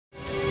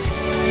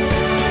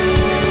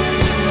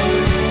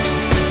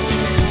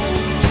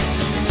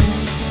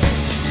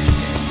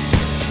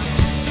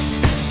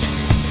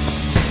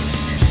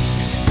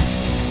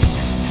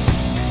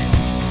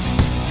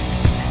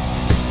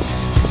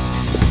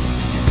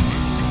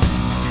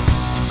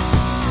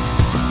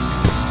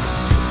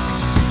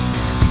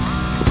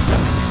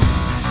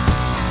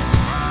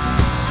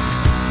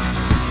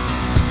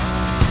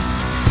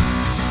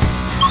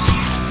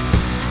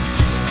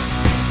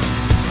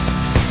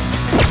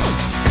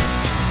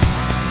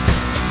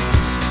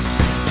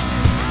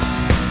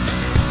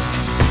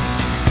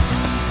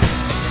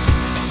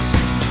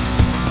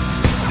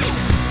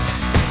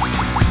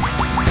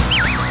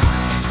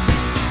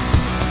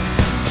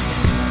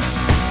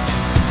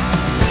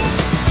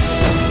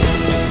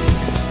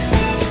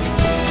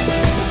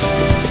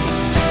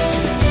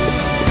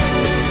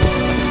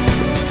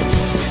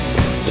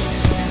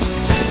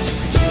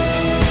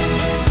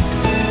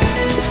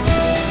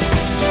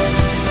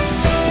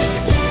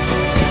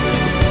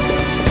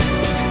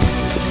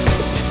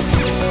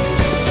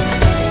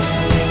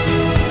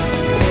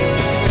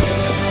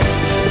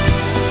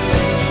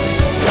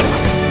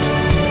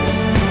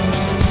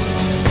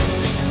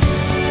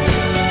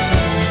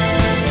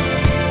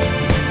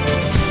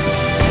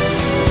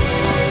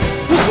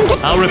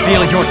I'll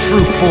reveal your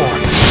true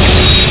form.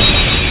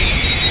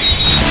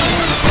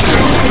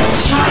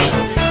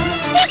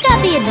 You've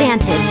got the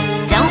advantage.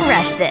 Don't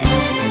rush this.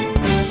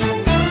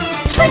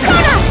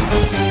 Persona!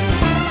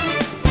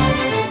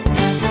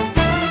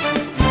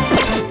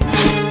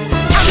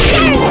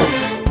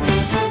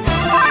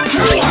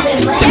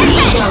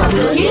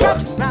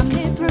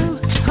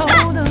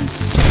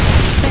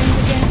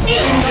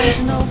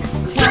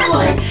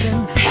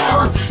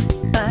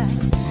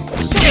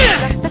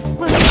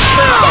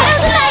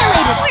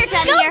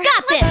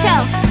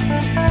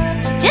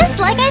 Just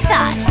like I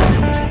thought.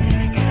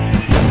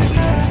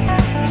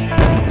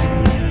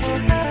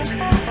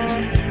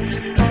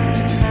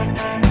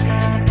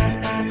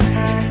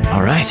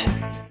 All right.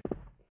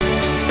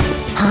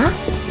 Huh?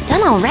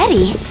 Done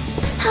already?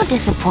 How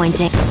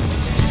disappointing.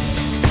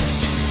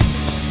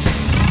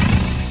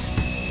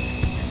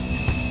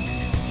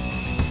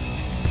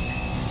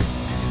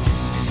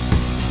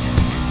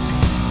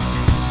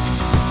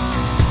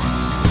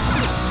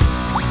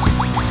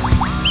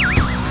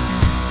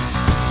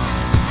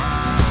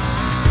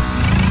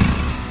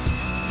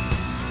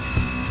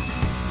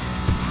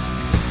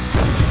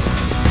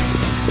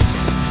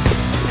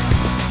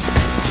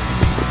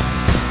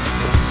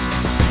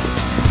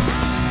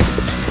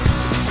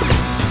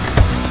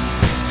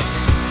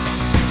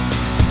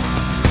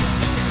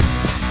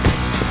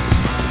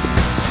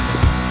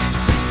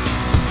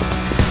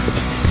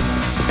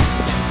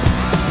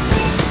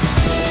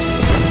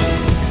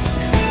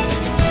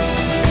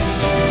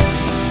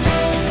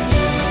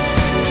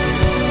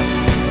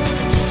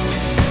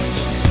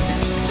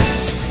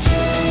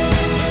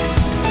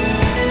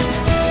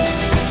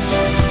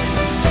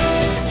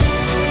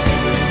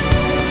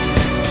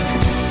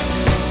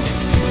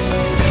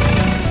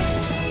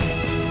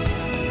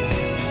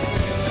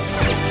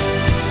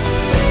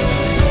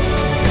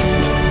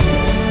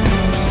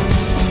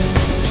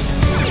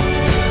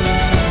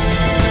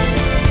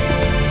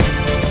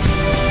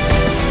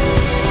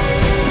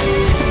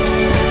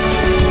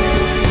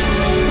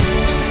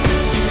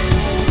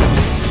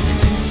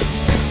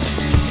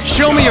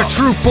 Show me your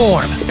true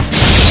form!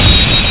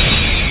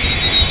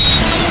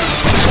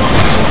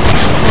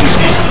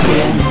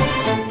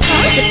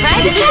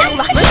 Surprise attack!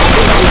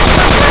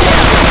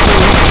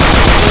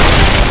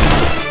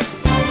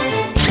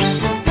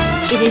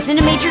 It isn't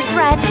a major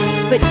threat,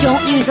 but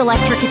don't use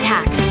electric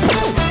attacks.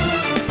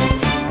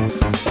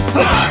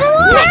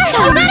 Next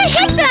time, you gotta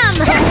hit them!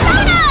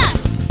 Persona!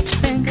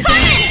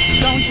 Current!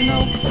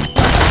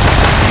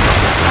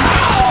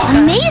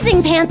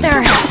 Amazing,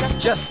 Panther!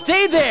 Just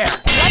stay there!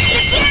 Let's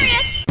get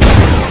serious!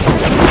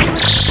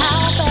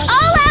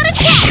 All-out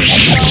attack!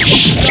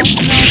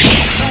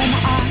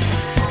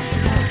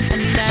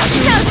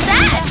 How's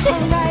that?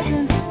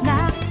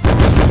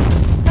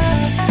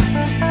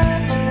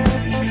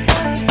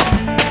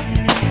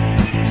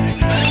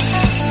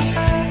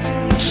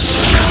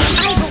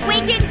 I've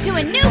awakened to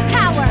a new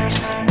power!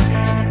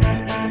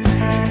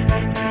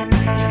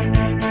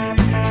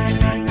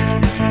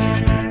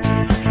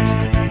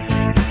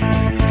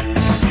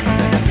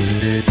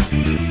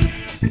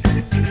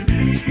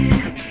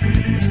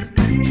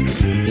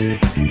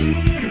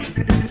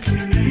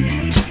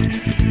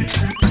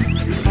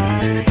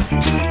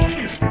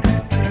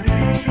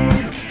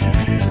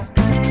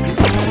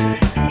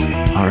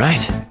 All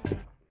right.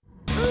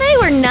 They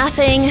were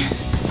nothing.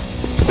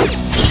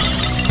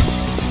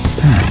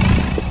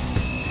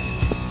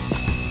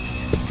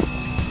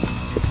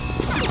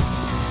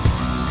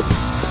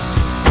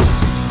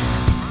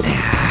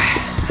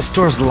 This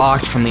door's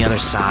locked from the other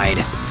side.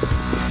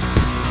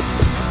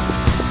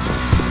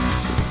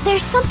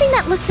 There's something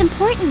that looks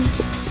important.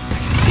 I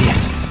can see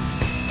it.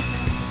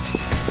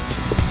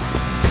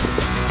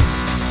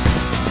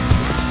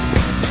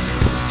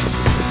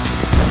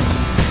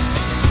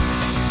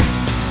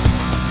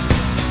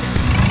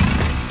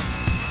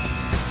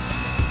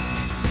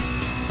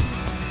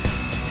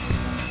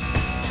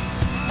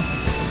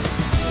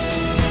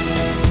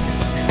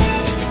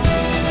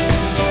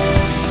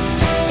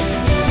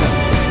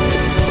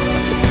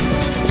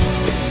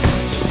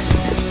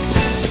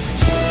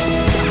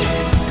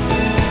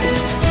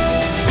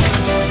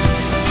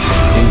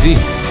 Indeed.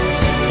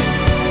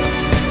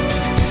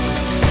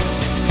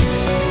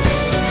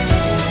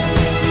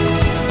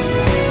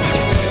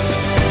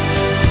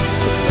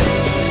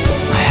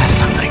 I have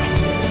something.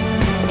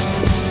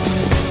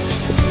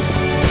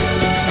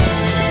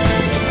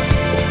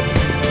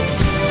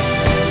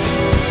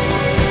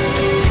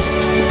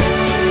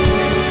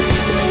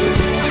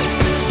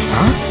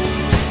 Huh?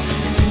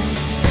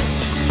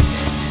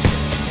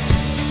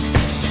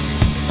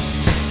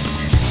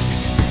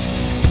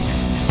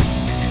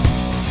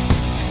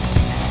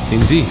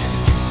 Indeed.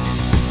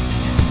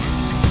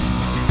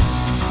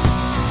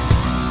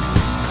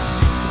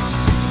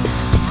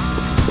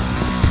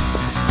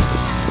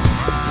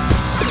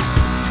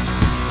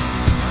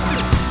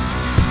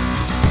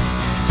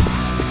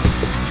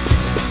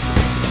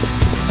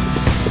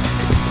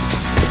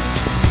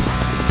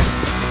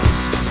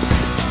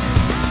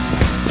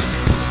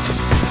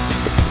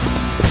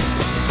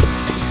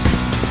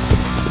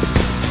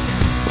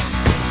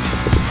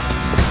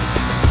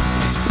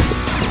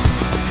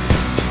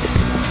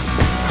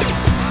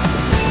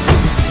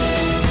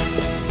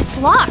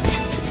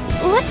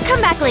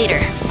 back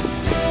later.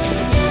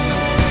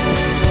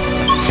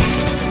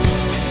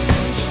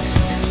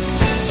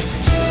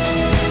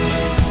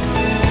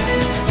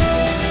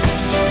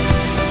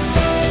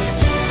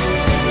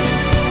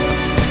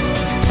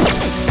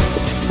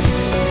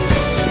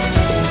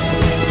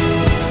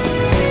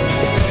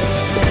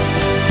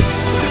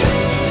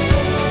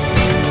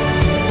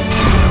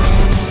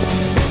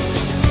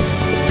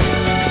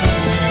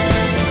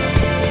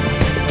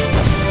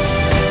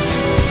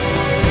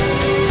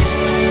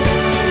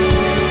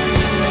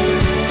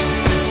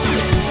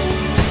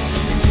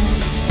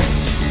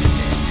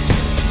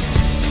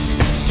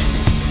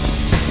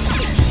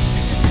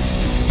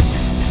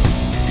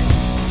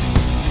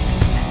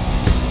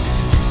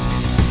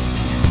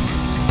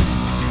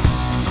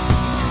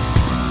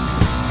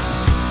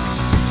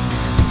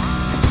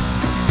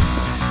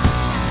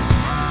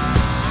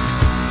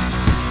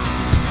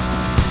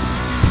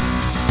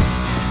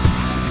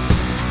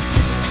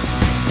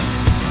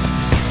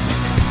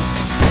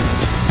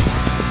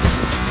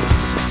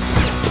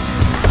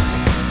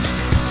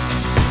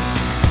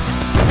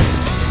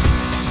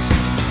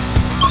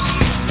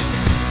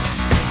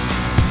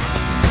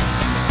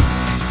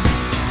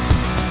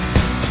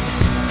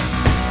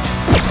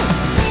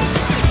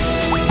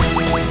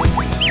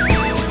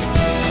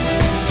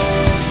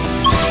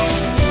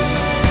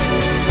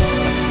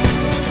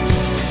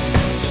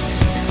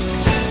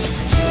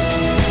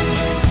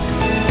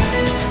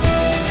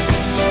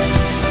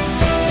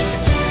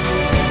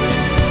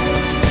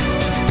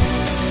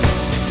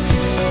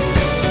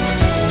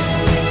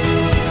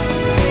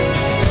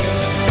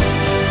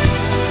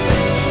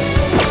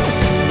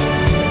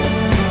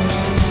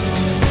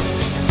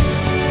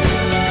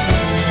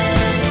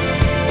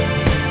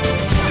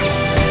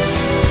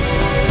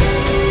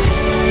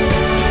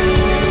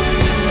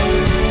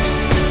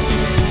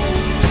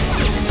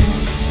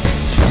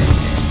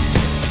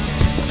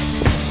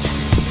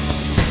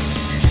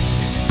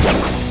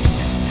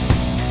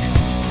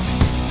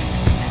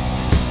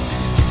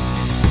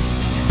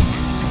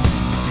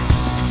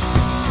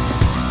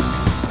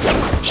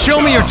 Show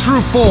me your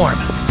true form!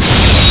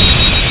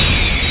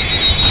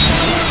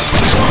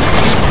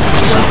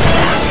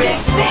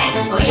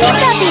 You've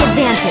got the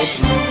advantage.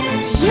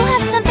 Do you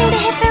have something to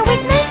hit their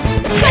weakness?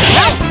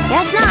 Nope,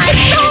 guess not. It's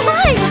still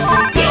alive!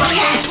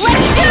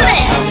 Let's do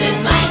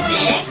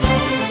this!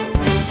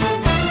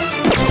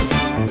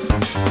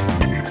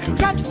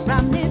 Try to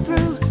run me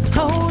through,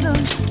 hold on.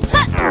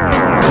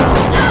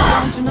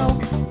 Don't you know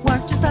what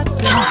you're stuck in?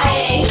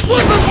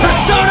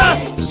 Persona!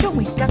 Sure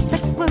we got a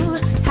clue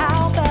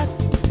how bad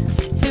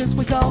this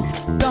we go.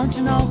 Don't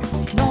you know,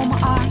 no more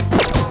art.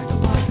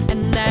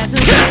 And there's a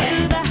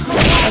way that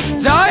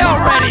Just die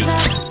already!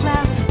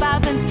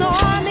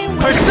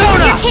 Here's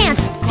your chance!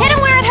 Hit him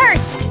where it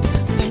hurts!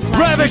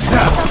 Ravage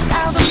them!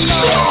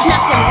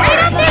 Knocked him right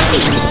off their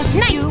feet!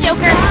 Nice,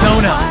 Joker!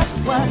 Persona!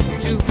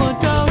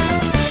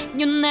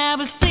 You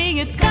never see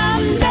it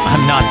come back.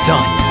 I'm not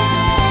done.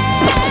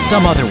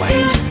 Some other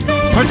way.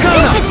 Persona!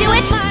 This should do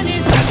it!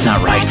 That's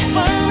not right.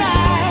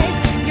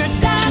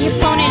 The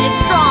opponent is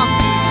strong.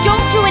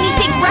 Don't do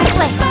anything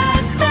reckless.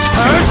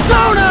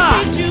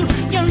 Persona!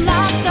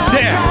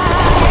 There!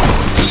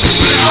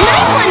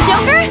 Nice one,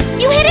 Joker!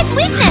 You hit its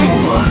weakness!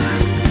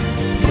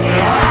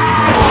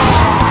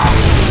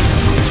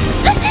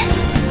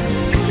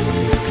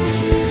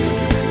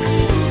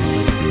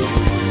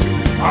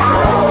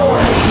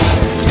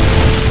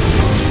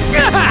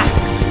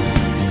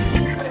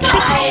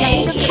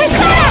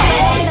 Persona!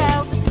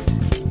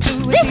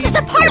 This is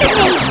a part of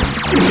me!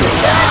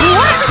 You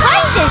aren't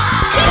crushed it!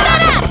 Keep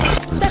that up!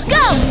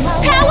 Go!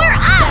 Power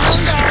up!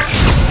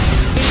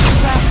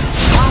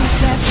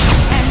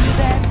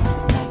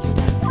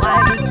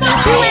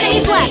 2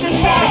 enemies left,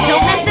 but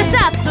don't mess this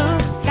up!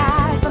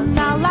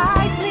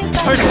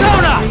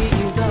 Persona!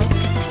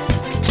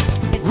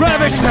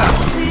 Ravage them!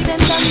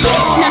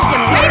 Knocked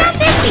him right off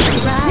their feet!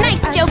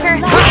 Nice, Joker!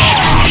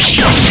 Nice!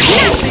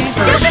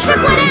 Joker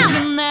took one out!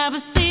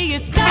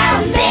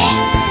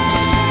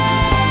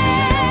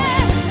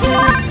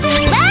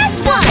 Last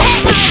one!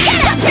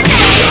 Get up your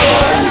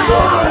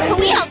nose!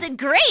 We all did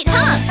great,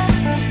 huh?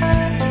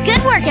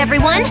 Good work,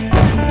 everyone!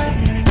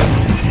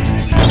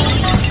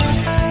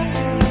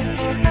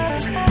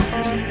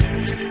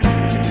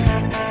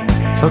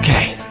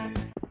 Okay.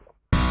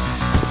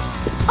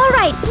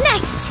 Alright,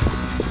 next!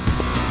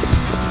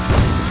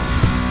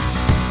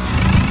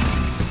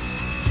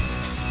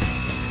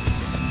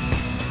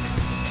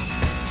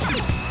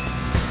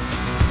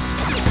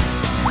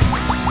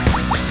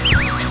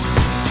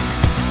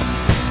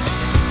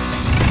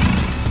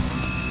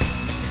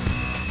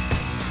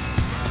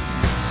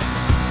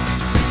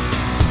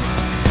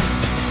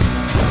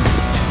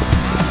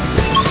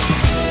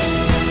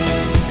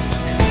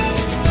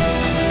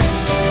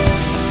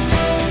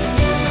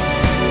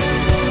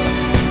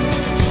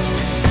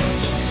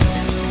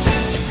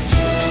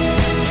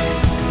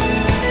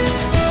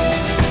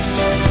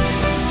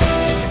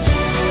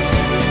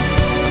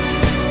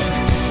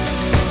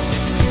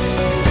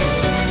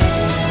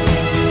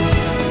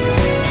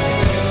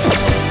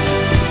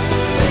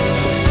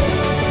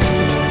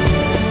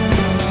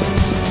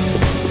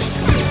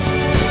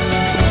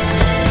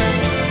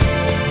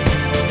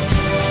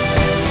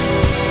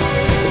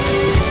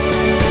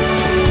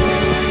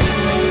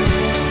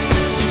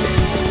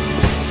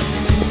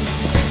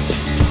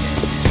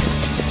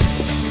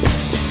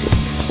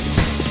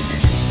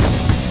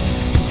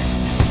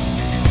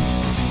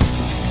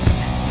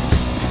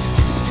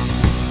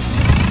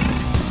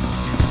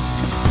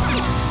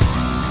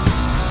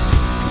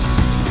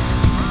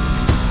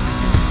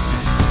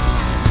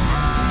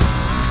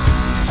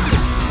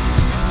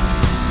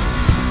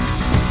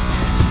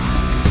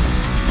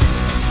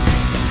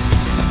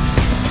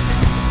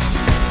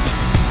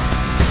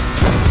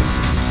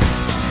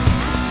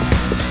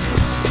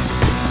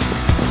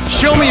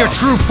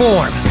 true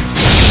form.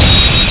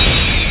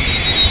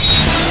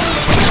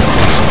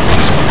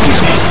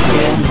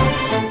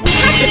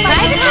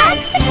 Surprise attack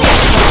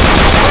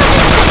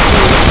successful!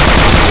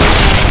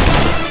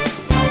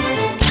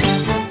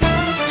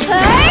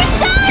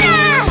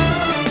 Persona!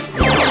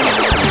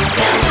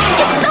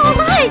 It's still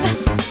alive!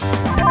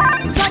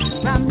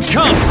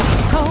 Come!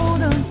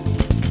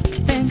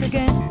 Think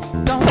again.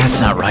 Don't That's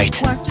not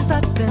right.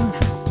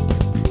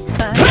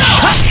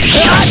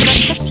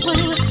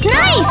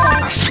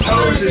 Nice!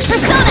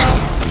 Persona!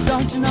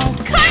 Don't you know?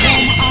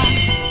 Carmen!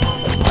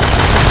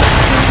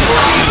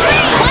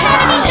 One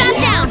enemy shot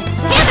down!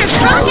 Panther's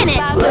rocking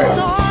it!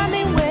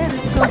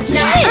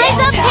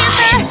 Eyes up,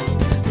 Panther!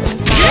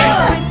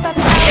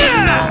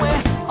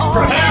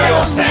 Prepare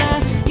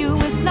yourself!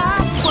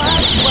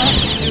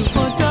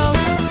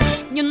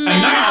 And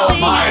now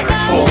my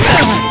retort!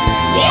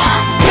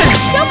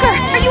 Joker,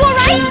 are you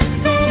alright?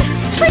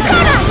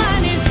 Persona!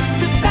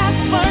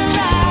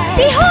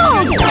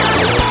 Behold!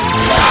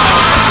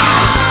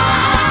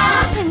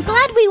 I'm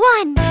glad we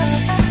won!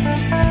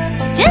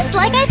 Just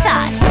like I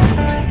thought!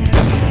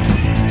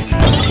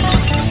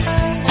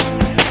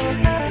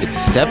 It's a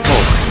step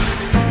forward.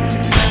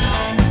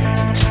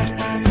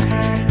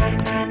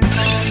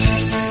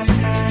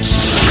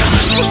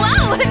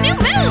 Whoa, a new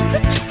move!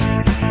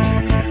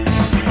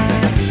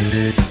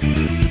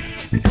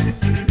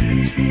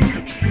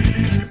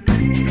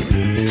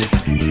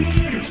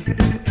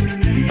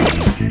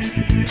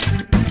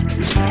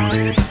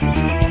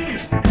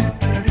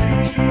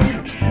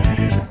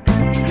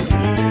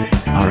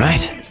 All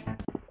right.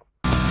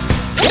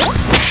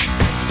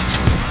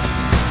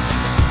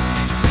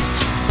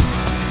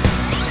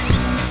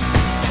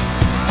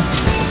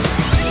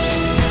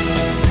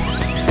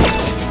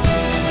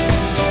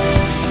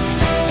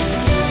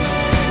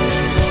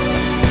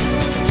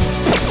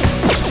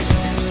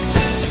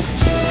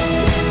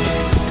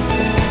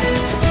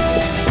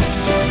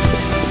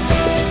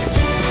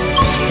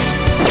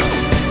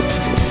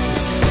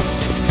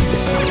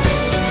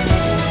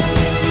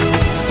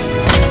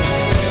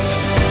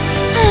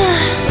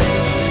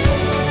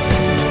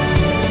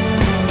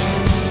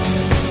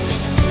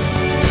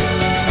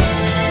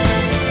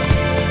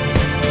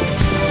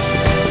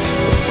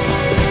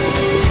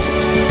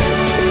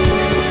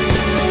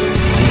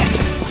 See it.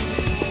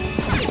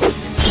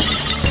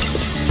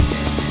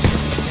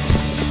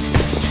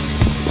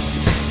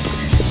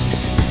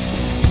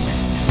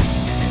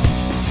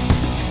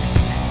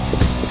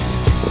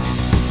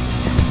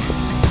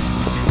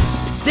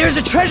 There's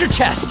a treasure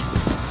chest!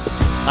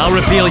 I'll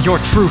reveal your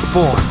true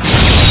form.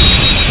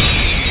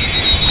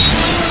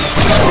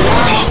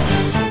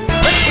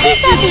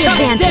 Keep up the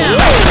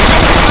advantage!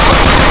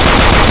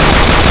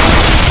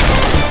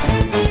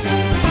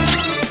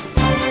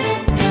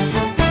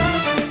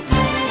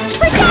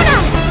 Persona!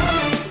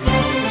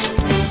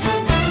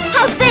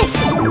 How's this?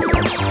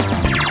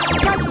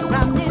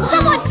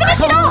 Someone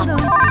finish it off!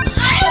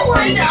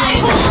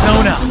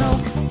 Persona!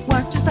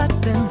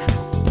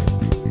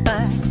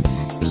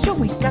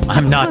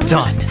 I'm not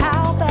done.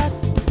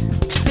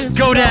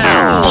 Go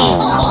down!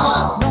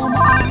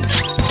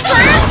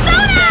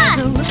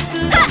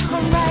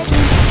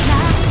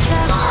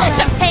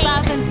 Persona! Hey!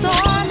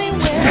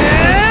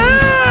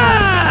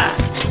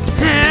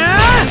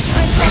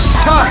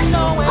 Time!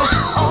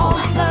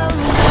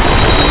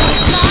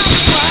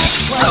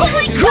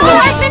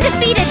 Laura's been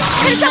defeated!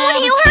 Can someone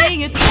heal her?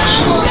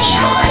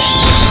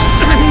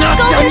 I'm not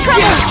Skull's done in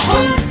trouble! yet.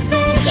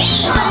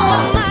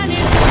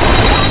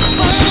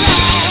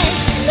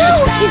 No!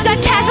 He's got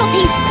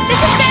casualties! This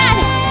is bad!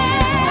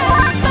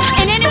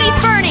 An enemy's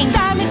burning!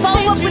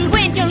 Follow up with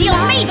wind to deal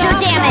major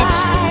damage!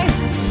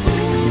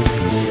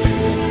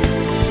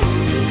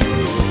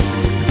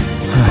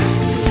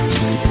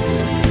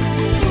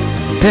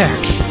 There.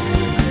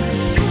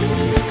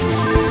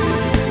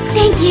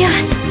 Thank you!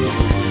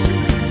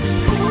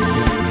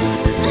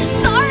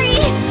 Sorry!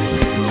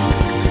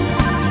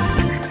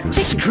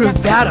 Screwed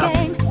that up.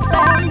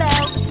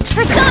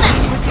 Persona!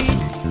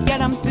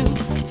 Get 'em two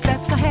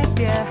steps ahead,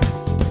 yeah.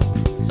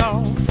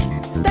 So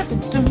step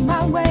into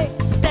my way,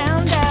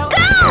 stand out.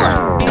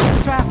 Go! Be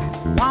the trap,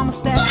 one more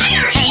step.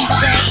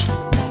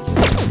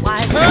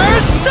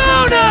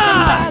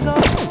 Persona!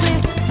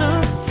 With the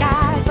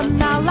guys and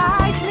now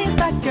life needs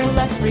like your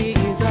last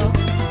result.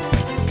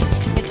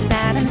 It's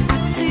not an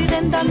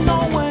accident that no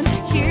one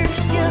hears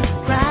your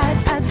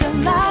cries as the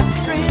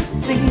last dream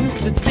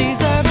seems to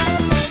deserve.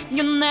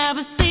 You'll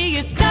never see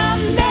it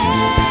coming.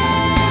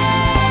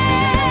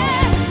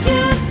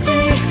 You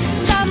see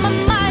that my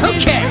mind is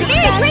Okay.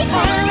 Very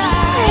grateful!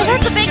 Oh,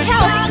 that's a big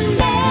help!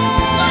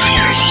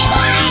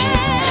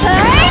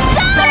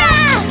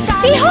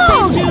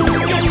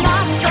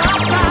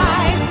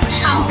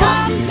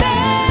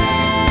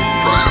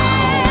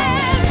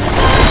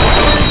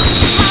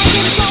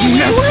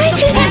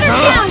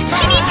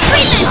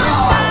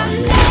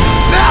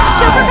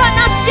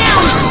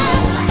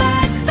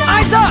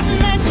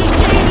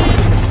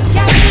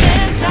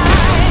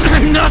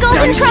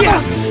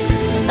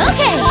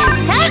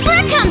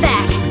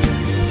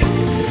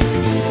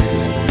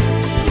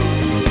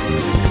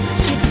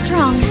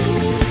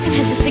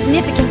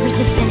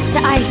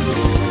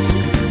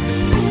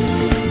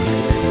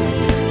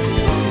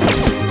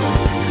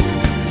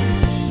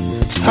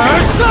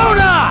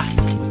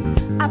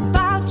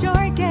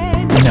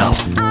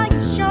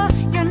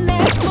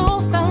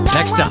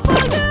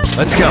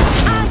 Let's go.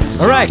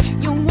 All right.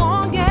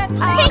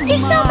 Thank you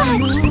so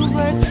much.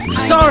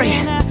 Sorry.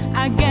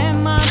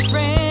 Again, my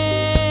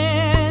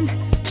friend.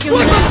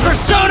 Look at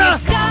Persona!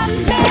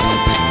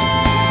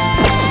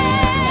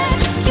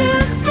 You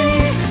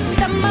see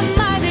that my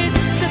mind is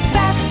the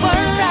best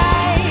for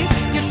rise.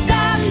 You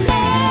got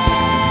me.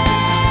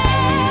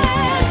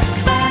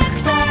 But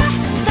the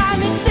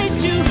time it takes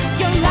you,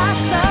 your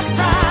last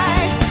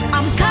surprise.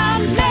 I'm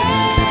coming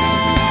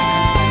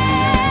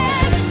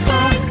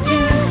for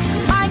you.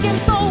 I am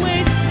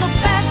always so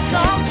fast,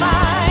 so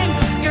fine.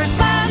 You're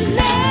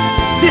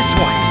smiling. This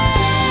one.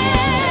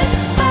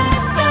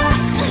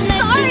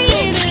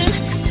 Sorry.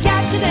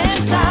 Catch it in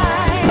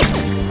time.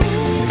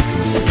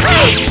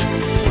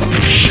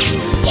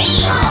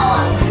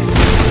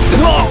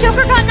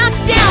 Joker got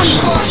knocked down.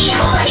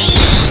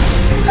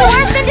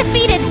 Laura's been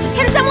defeated.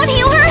 Can someone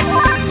heal her?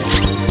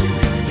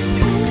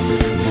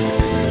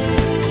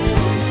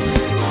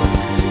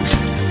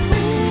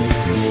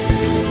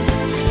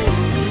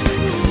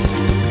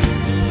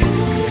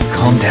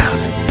 Calm down.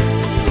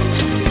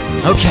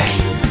 Okay.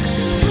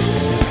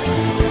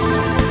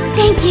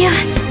 Thank you.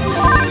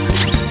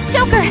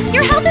 Joker,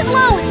 your health is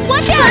low.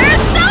 Watch out!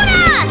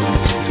 Persona!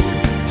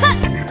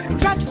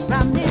 Try to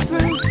run me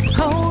through.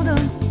 Hold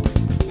on.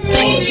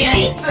 Maybe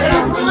I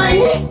better run.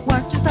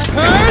 Watch us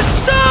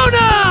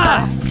Persona!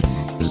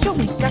 You show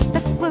me got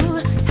the clue.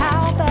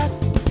 How about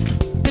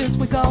this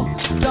we go?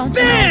 Don't you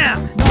Bam!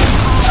 know?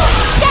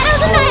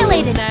 Shadows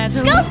annihilated.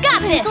 Skull's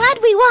got this. Glad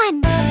we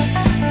won.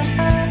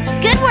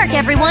 Good work,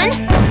 everyone.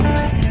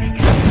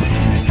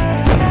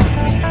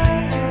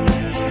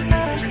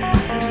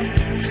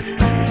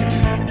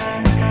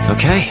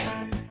 Okay.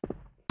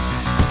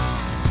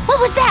 What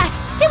was that?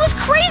 It was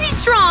crazy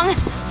strong.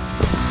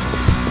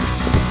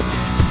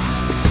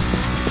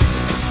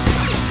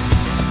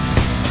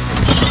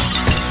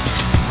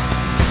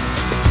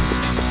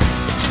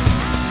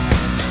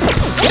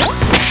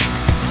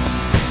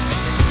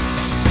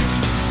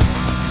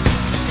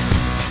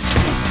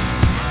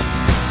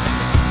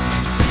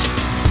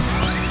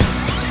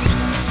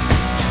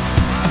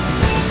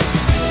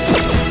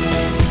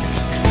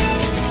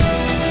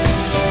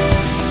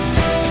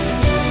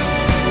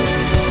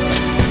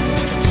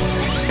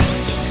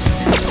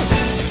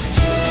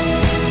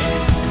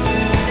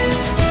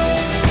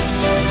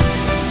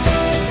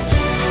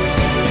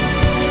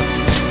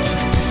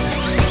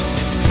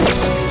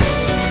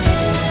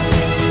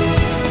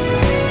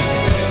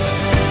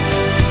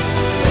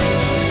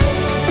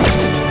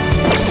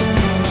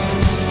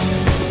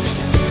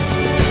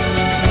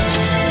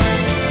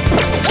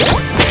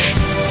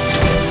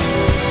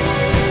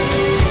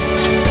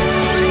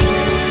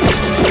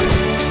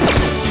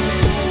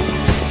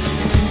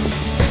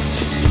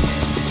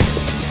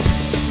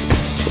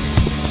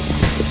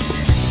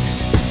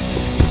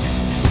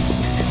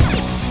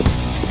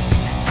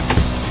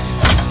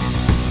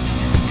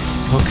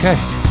 Okay.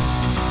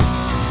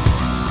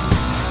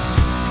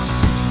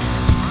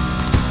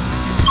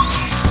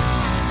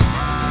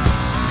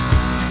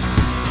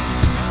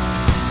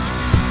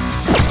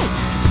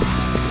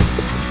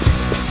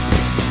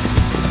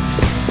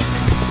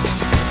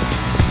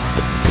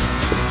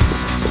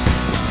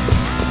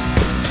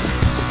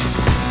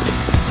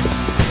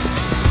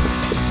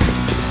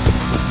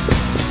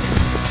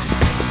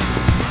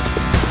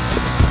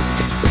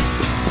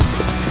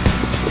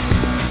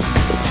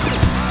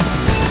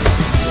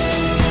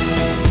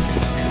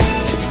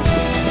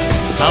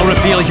 I'll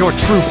reveal your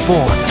true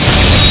form.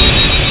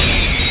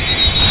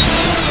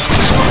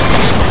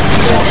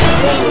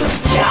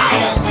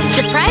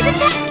 Surprise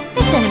attack?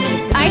 This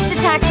enemy's ice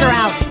attacks are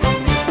out.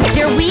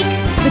 They're weak,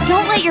 but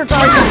don't let your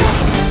guard down.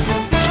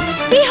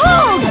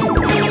 Behold!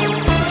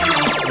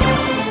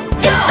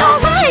 It's still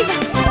alive!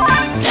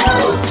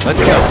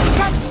 Let's go.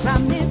 Try to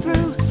run me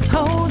through.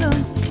 Hold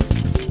on.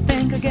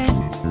 Think again.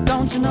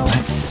 Don't you know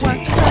Let's see. what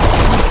to say?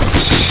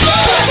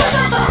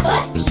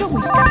 You show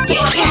me got the You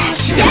can't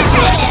treat Yes,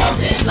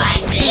 others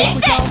like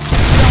this.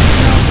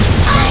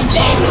 I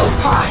beg your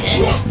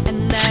pardon. and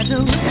that's a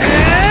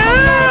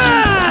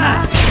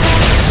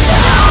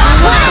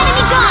One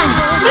enemy gone!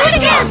 Do it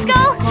again,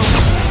 Skull!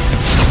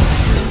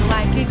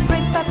 like it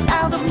great but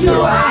out of Do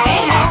I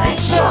have a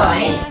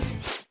choice?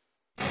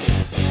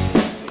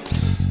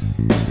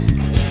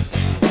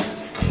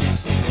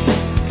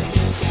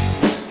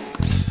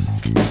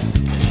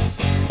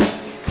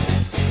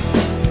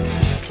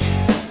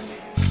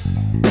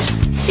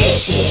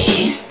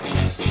 Fishy.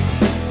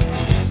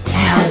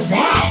 How's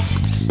that?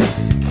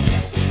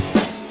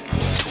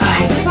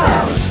 I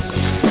suppose.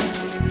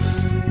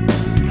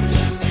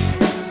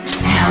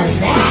 How's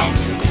that?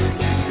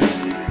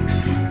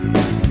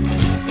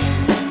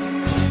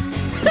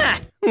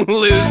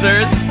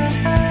 Losers.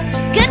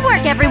 Good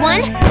work,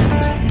 everyone!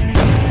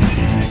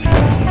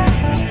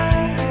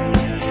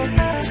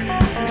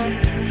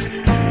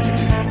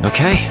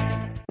 Okay.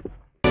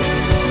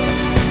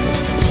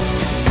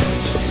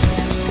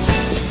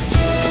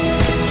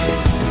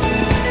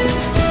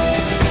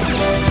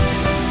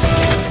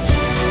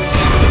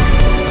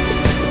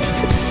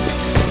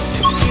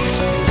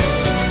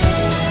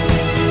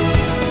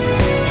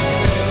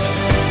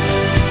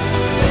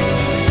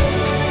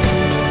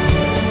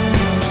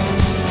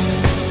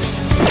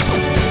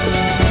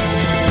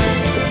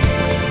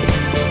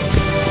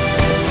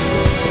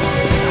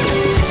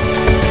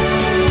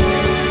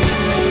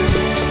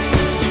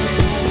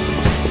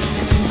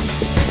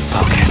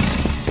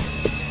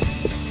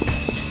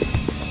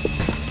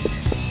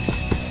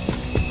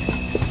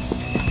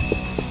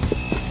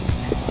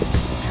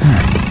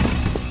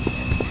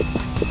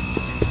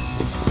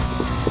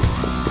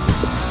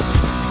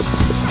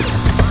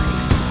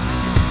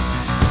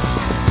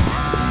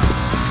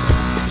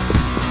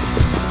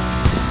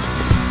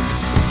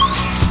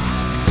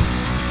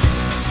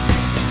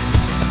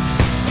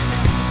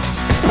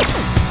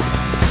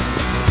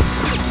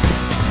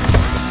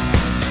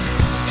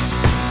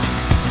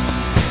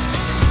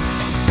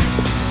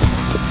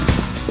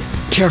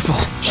 careful.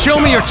 Show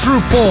me your true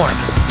form.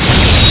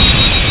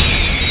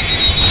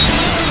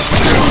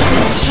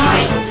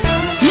 Child.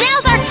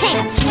 Now's our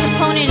chance! The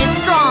opponent is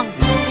strong.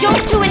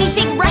 Don't do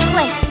anything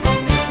reckless.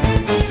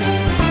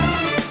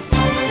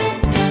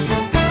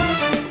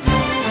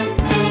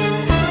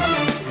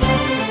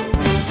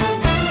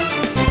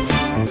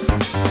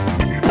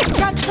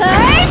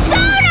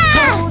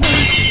 Persona!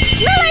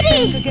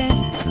 Melody!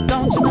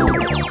 Don't you know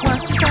what you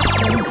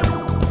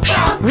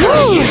got?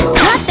 Ooh,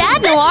 not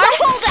bad, Noir.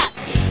 Hold up!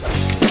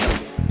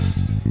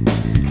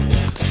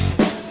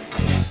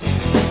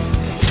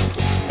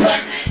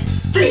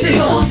 This is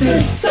all so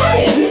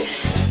sudden.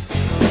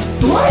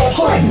 More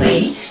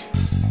importantly,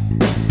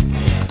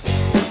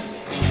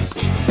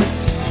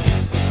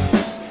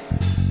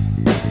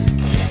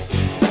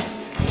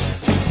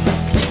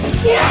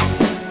 yes.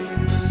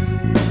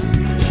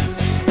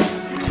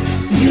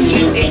 Do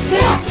you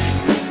accept?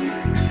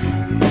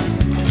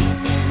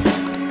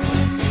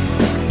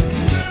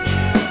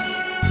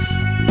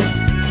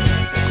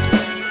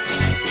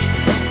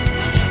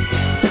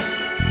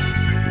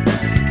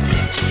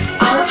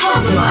 I'll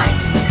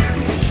compromise.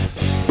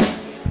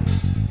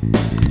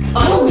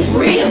 Oh,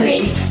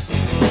 really?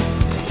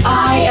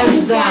 I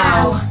am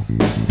thou.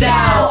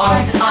 Thou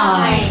art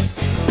I.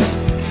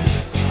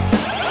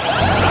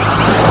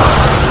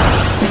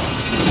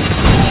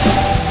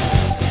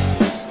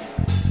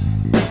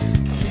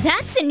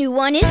 That's a new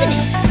one, isn't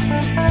it?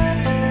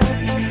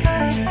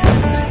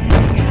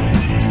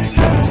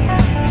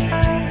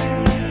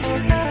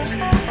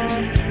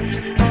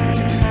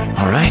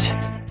 All right.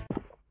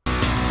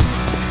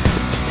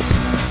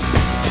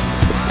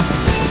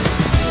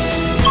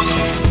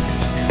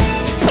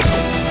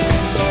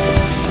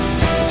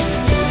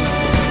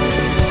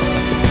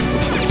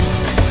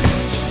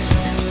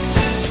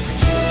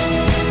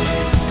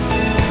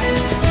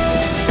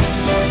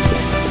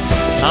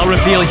 I'll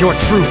reveal your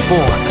true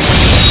form.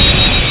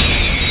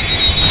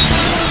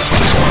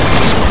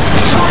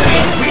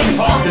 We can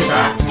talk this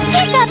out.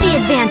 You've got the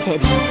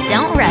advantage.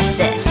 Don't rush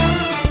this.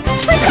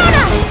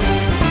 Persona!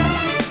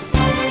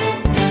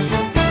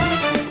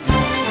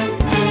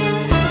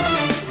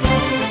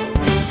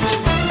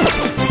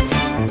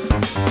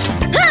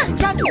 Huh!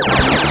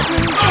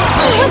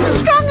 He wasn't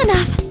strong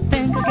enough.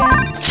 Think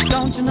again,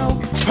 don't you know?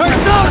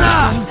 Persona!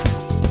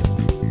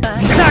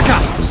 Saka!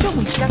 Sure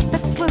we got the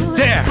clue.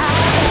 There!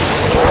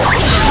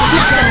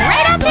 Knocked them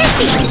right off their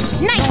feet.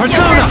 Nice,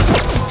 Persona!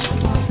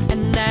 Joker.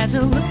 And as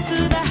you look to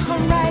the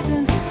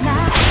horizon,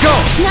 now Go!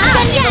 Not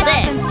done yet.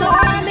 and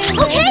stormy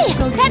Okay,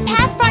 that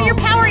pass brought your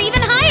power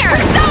even higher.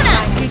 Persona!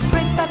 it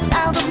breaks up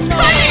out of Burn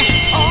nowhere. it!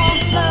 All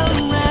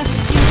around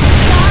you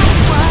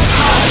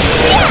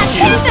Yeah,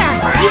 Panther!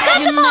 You got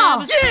them all.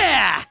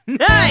 Yeah!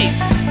 Nice!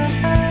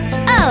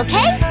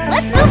 Okay,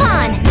 let's move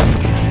on.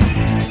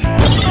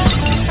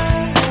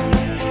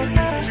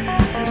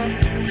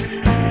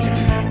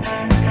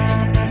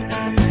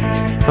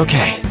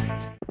 Okay.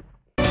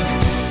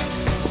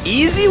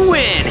 Easy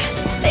win!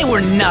 They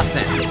were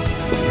nothing.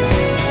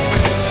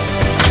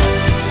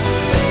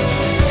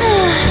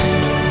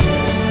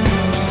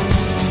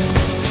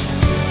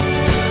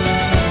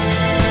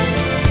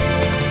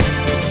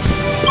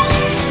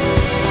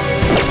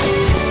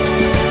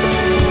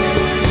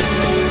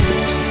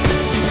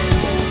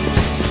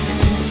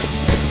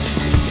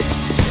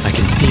 I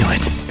can feel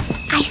it.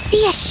 I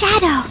see a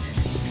shadow.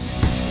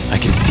 I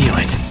can feel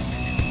it.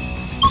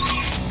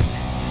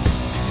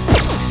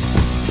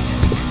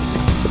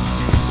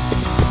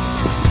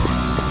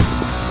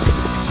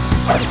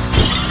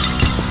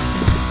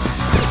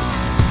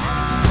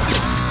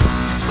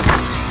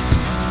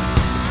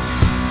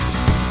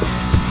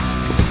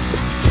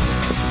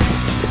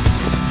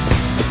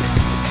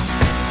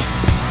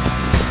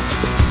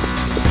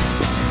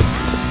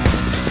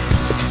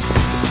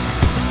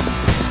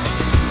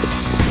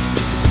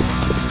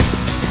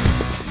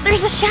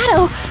 There's a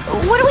shadow.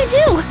 What do we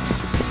do?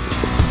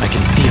 I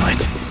can feel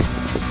it.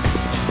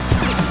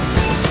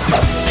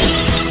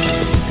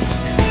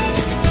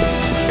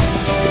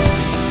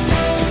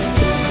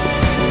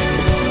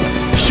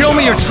 Show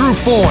me your true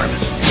form.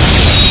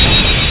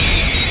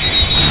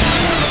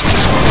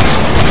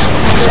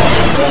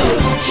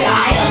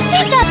 Child.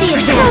 We've got the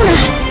Persona.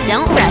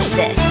 Don't rush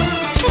this.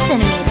 This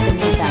enemy is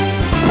beneath us.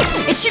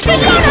 It should be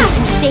Persona. To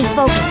stay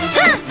focused.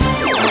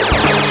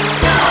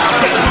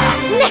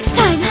 Next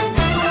time.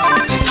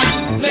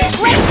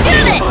 Let's do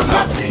this.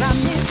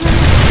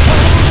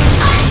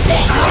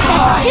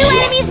 That's two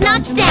enemies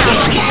knocked down.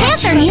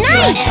 Panther,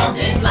 nice.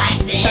 Elders like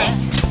this.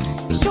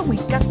 sure we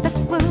got the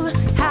clue.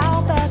 How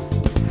about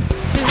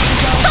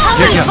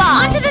Here it Move comes.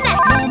 on to the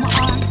next.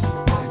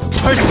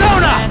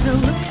 Persona! as you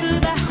look to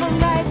the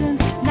horizon,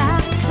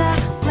 not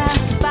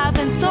about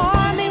and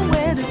stormy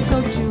weather's go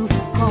too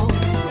cold.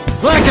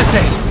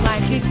 Lacasis!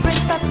 Like it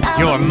breaks up out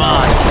You're of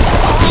mine.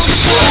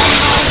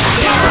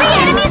 3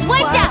 enemies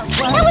wiped out.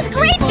 That was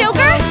great,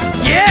 Joker.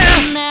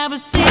 Yeah! never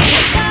see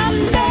it come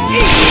back.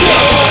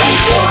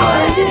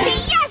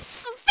 Yes!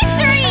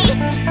 Victory!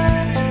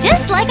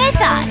 Just like I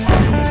thought.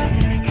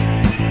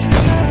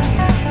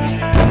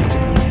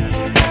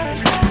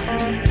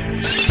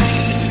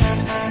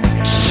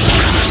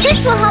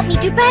 will help me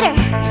do better.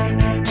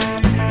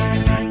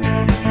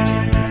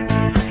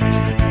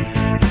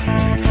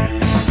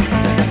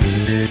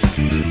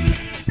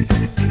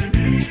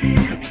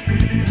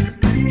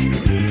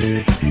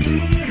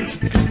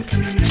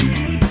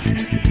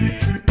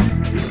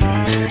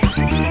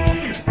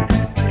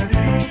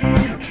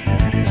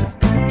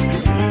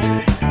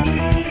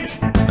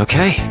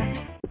 Okay.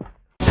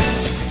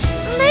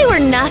 They were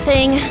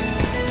nothing.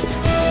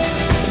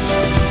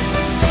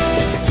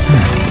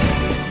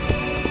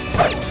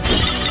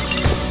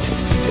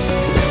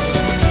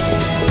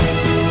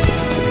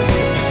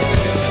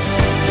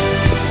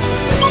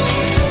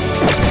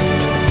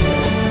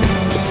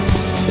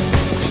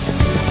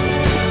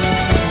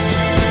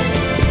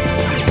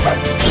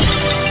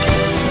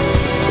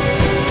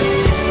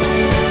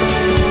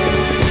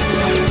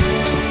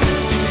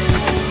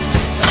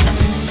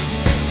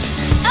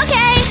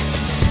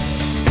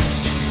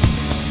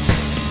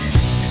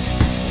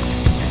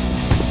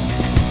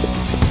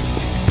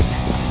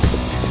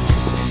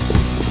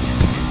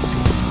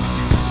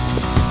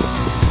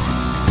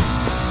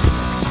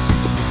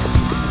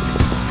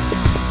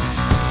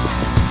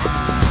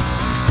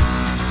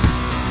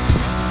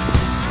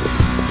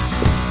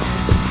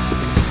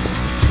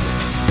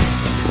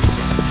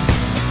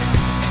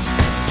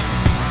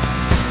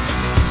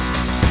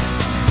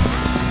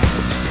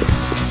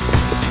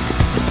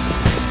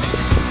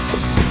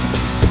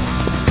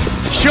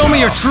 Show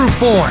me your true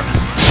form!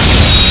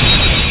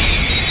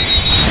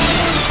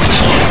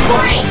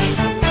 Break!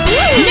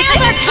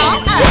 Nails are tall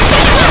up!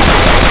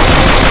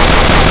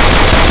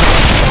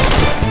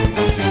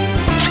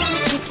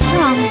 It's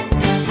strong.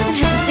 It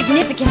has a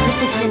significant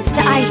resistance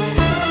to ice.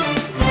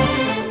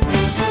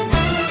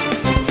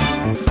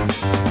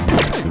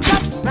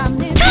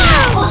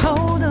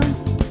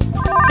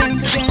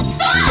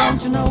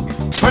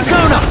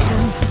 Persona!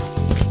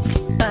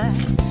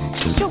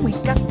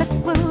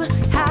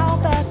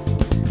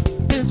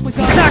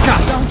 Saka!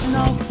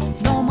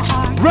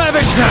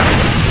 Ravage them!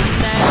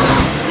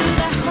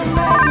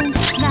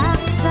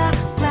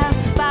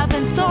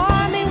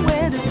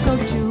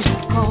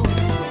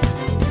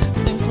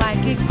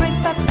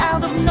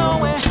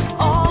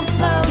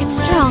 It's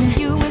strong.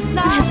 It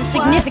has a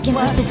significant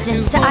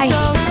resistance to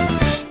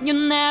ice. You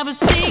never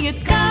see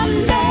it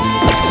coming.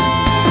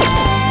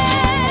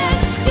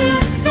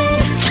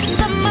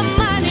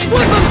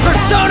 Weapon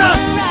Persona!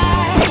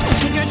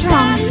 It's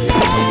strong. It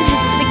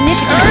has a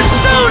significant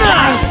resistance to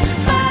ice.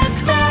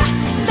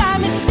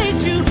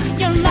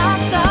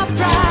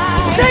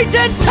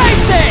 Satan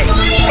Tyson!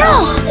 Let's go!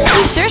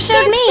 You sure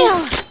showed me.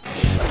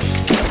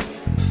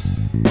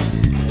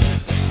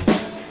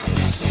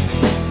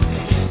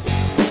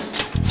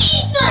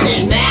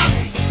 Nothing, Max.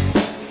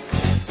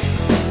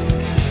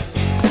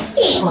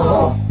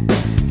 Evil.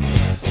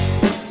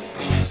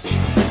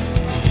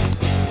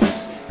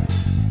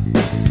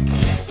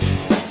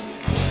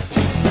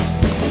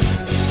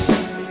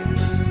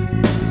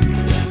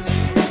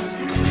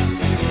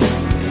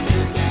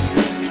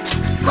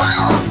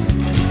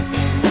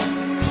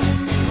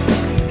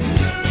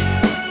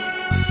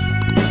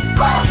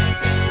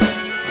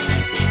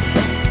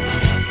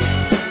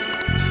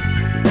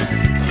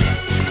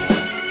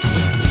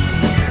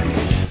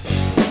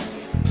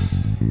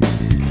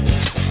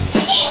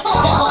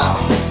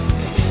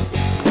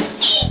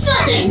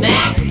 Nothing,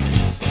 Max.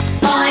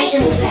 I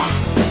am that.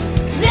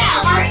 Thou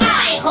art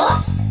I, Hook.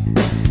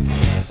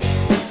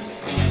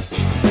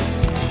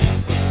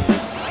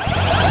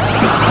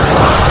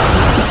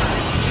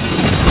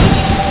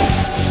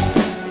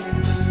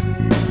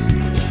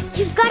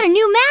 You've got a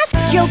new mask,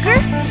 Joker!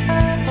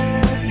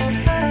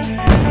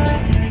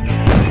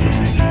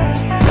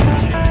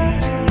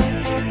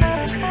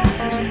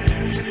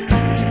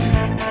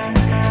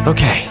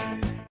 Okay.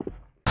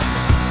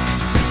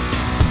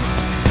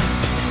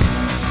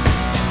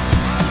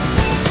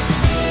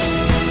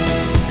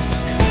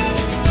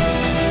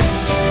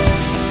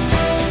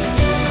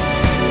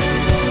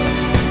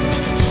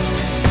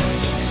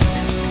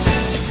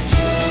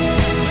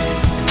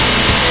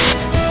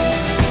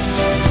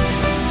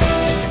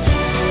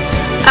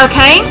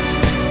 Okay.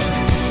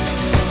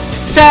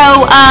 So,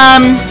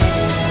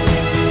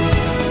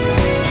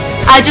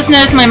 I just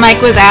noticed my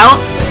mic was out.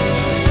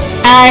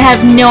 I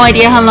have no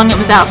idea how long it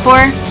was out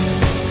for.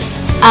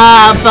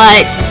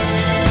 But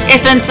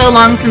it's been so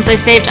long since I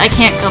saved, I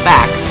can't go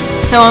back.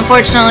 So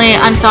unfortunately,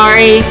 I'm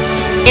sorry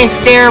if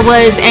there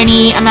was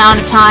any amount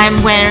of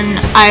time when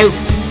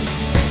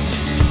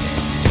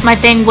my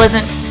thing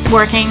wasn't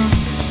working.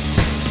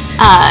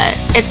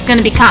 It's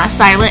gonna be kind of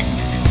silent.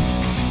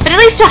 But at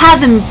least you'll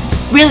have the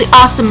really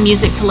awesome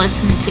music to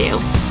listen to.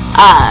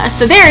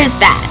 So there is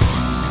that.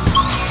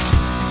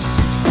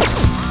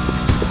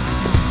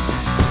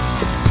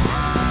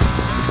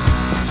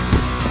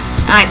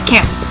 I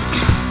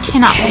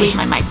cannot believe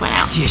my mic went I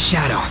out. see a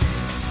shadow.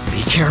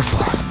 Be careful.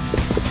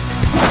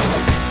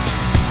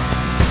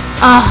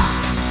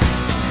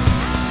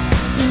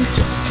 This thing's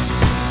just a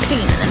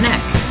pain in the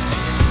neck.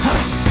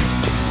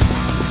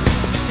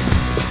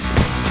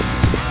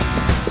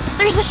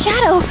 There's a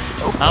shadow.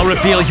 I'll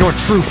reveal your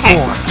true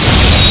form.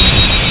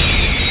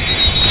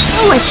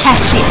 Oh, a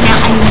chest seat. Now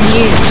I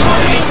knew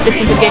this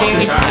was a good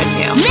area to go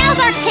to. Now's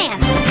our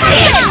chance.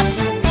 Hurry up!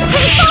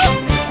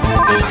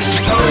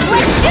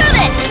 Let's do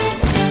this!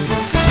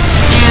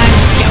 And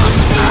just kill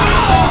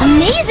him.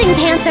 Amazing,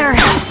 Panther.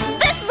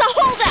 This is a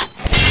holdup.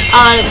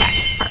 All out attack.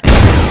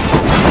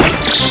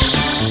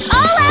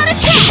 All out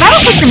attack.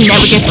 Battle system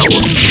never gets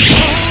old.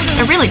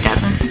 It really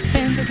doesn't.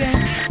 Aren't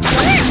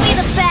we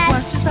the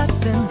best?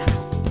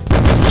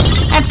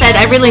 That said,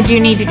 I really do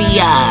need to be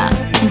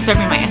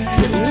conserving my SP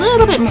a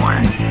little bit more.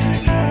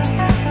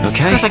 Of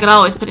Okay. course, I could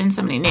always put in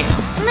somebody new.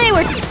 They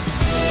were.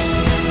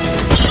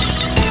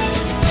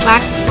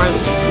 Black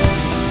Road.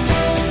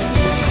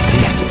 See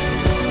it.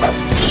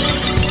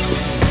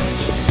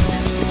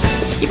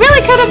 You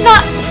really could have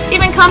not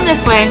even come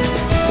this way.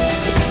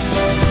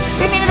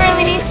 Didn't even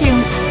really need to.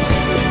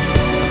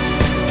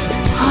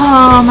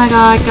 Oh my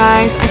god,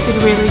 guys. I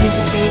could really use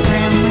a save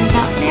room right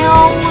about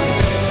now.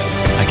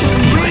 I can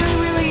feel it.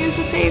 Really use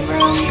a save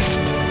room.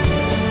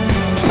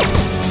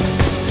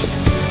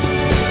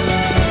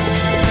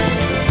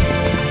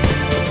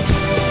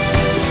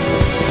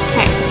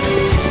 Okay.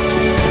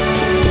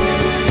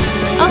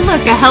 Oh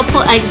look, a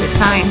helpful exit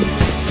sign.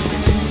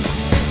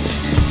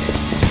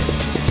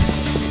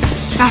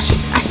 Gosh,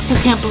 I still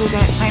can't believe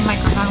that my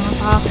microphone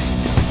was off.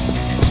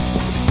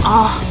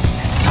 Oh,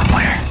 It's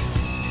somewhere.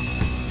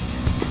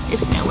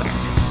 it's nowhere.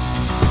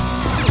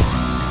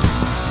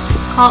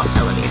 Call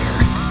elevator.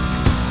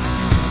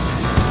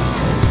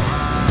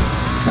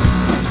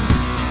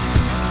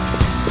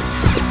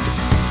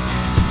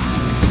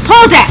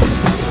 Pull deck!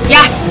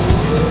 Yes!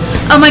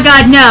 Oh my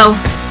god, no.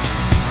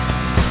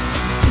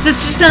 Is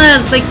this just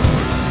gonna, like,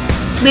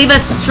 leave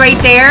us straight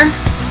there?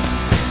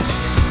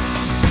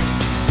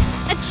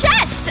 A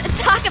chest!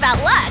 Talk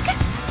about luck!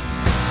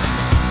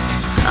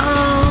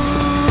 Oh.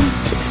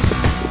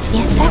 The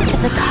effect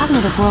of the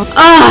cognitive world.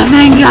 Oh,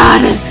 thank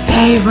god, a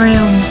save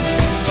room.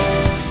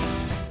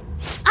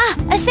 Ah,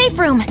 a safe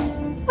room.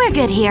 We're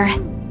good here.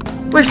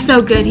 We're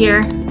so good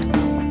here.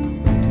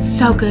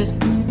 So good.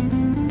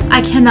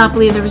 I cannot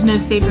believe there was no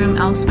save room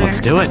elsewhere. Let's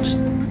do it.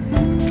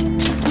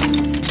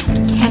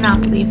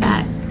 Cannot believe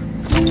that.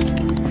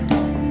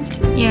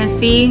 Yeah,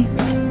 see?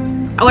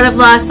 I would have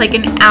lost like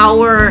an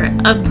hour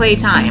of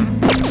playtime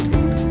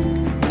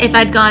if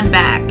I'd gone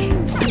back.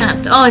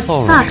 Oh, it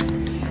All sucks.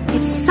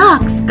 It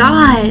sucks,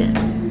 God.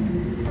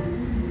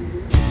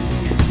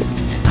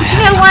 But you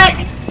know what?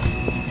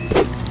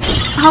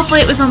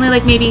 Hopefully it was only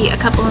like maybe a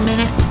couple of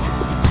minutes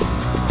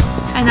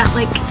and not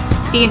like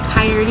the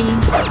entirety.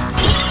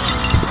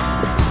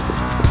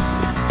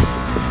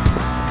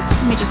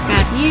 Let me just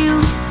grab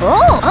you.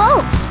 Oh!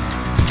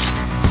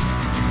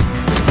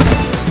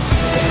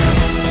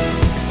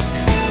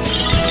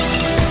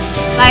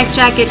 Life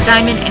jacket,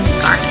 diamond, and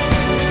garnet.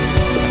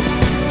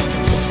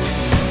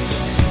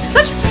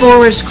 Such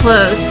boorish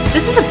clothes.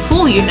 This is a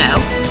pool, you know.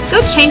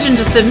 Go change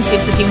into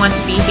swimsuits if you want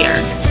to be here.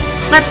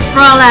 Let's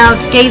sprawl out,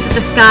 gaze at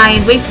the sky,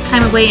 and waste the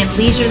time away in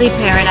leisurely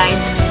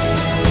paradise.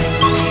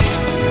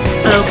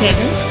 Okay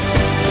then.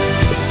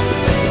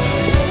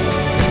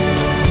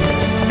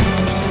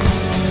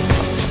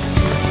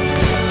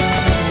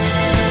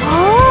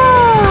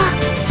 Oh!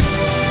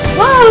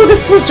 Whoa,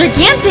 this pool's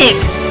gigantic!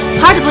 It's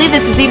hard to believe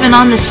this is even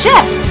on the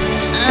ship.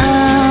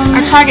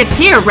 Our target's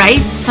here,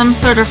 right? Some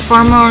sort of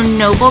former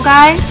noble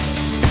guy?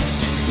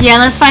 Yeah,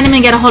 let's find him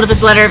and get a hold of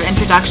his letter of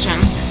introduction.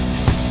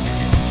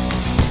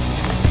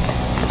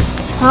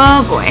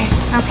 Oh boy.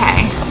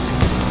 Okay.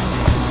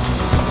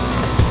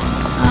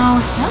 Oh,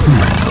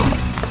 hello.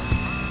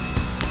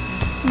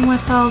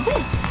 What's all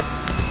this?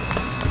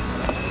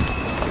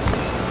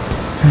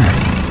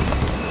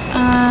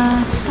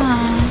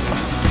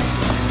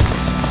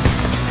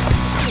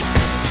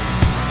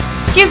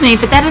 Excuse me,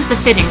 but that is the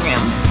fitting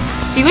room.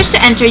 If you wish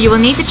to enter, you will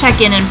need to check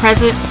in and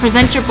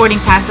present your boarding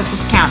pass at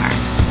this counter.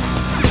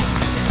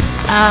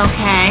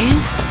 Okay.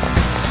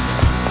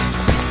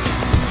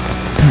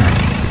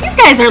 These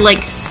guys are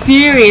like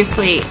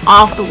seriously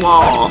off the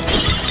wall.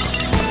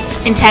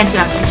 Intense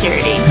on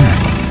security.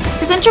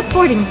 Present your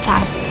boarding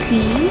pass,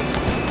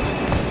 please.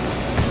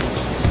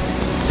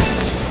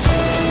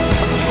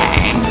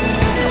 Okay.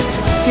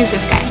 Who's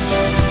this guy?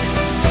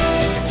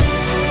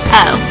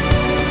 Oh.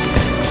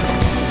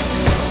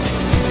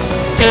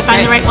 Did I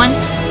find the right one?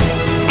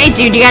 Hey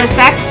dude, you got a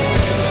sec?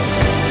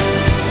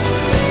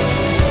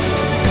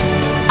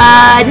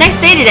 Next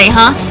day today,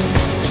 huh?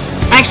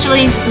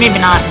 Actually, maybe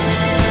not.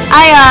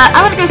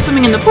 I want to go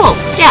swimming in the pool.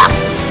 Yeah.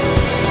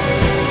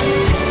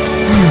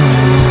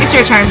 It's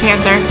your turn,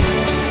 Panther.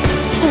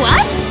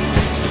 What?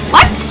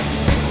 What?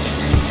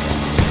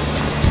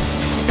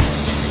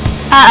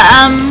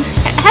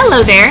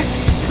 Hello there.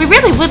 We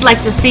really would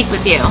like to speak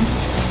with you.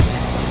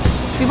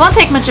 We won't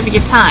take much of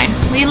your time.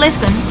 Will you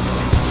listen?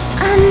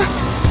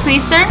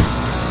 Please, sir?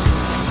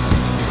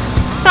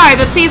 Sorry,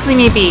 but please leave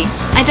me be.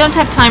 I don't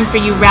have time for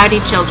you rowdy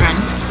children.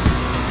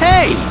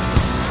 Hey!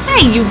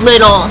 Hey, you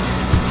little...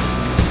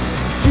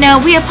 No,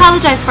 we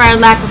apologize for our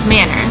lack of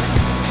manners.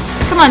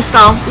 Come on,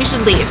 Skull. We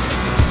should leave.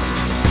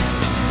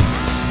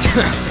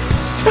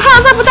 The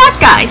hell's up with that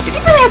guy? Did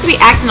he really have to be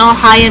acting all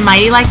high and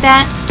mighty like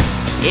that?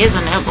 He is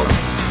a noble.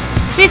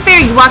 To be fair,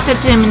 you walked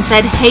up to him and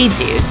said, "Hey,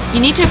 dude, you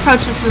need to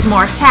approach this with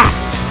more tact."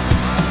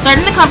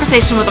 Starting the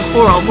conversation with a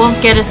quarrel won't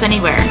get us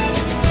anywhere.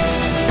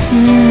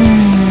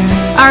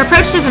 Our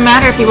approach doesn't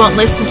matter if he won't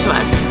listen to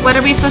us. What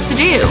are we supposed to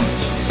do?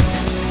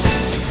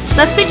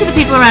 Let's speak to the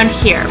people around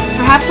here.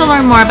 Perhaps we'll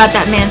learn more about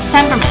that man's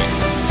temperament.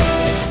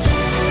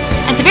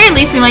 At the very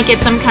least, we might get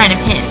some kind of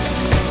hint.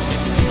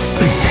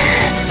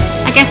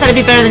 I guess that'd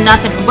be better than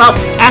nothing. Well,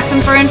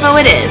 asking for info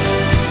it is.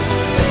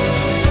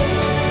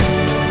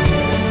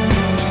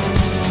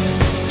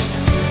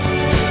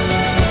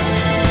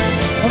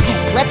 Okay,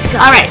 let's go.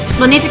 Alright,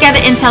 we'll need to gather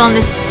intel on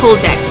this pool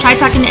deck. Try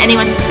talking to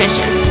anyone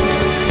suspicious.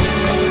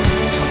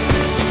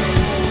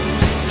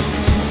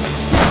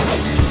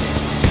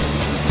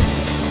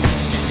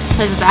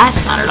 Because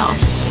that's not at all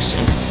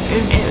suspicious. Oh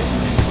no.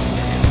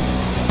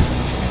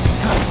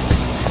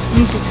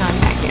 He's just going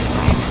back the other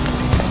way.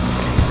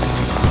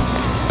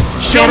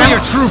 Show me your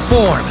true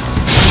form.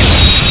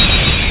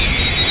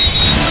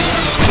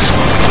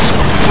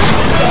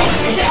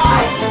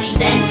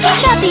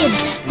 Not the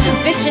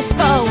vicious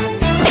foe.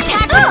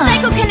 Attack with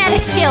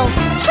psychokinetic skills.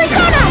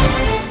 Persona!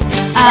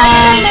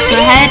 Go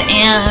ahead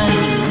and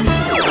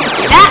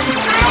do that.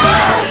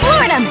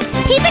 Lord 'em.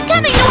 Keep it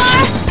coming,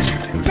 Noir!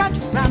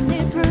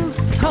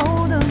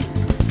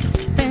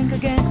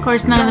 Of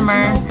course, none of them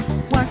are.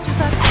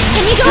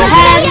 Can you go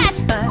ahead. yet?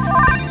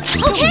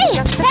 Okay,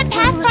 that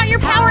pass brought your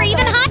power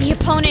even higher. The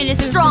opponent is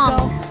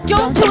strong.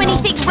 Don't do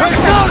anything reckless.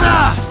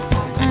 Persona!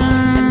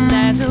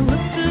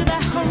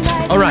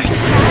 All right.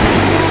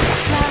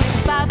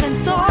 Wow,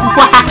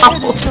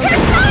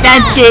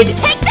 that did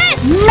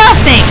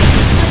nothing.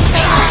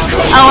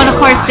 Oh, and of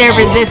course they're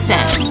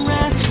resistant.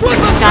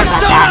 Forgot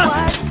about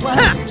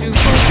that.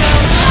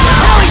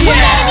 One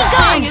enemy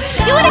gone.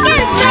 Do it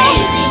again, Snow.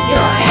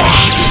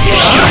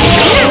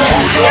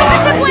 Never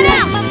took one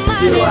out.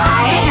 Do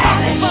I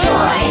have a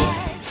choice?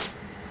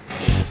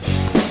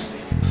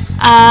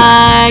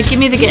 Give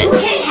me the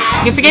goods.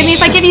 You forgive me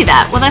if I give you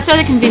that. Well, that's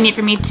rather convenient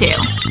for me too.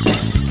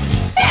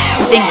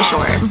 Extinguish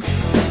orb.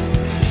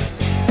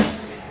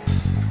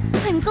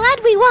 I'm glad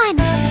we won.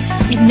 I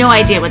have no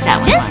idea what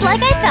that one Just was.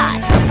 like I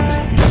thought.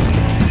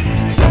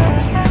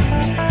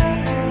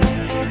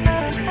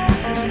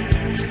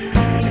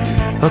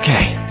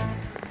 Okay.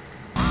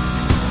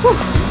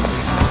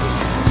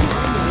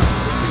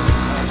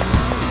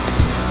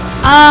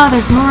 Oh,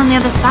 there's more on the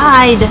other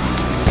side.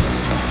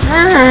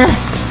 Urgh.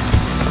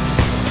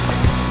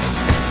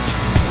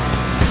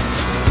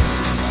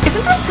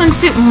 Isn't this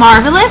swimsuit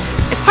marvelous?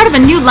 It's part of a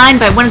new line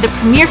by one of the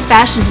premier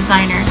fashion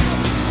designers.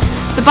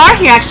 The bar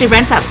here actually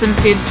rents out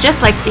swimsuits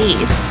just like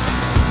these.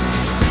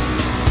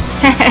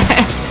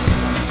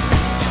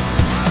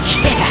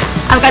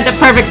 Yeah. I've got the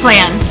perfect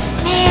plan.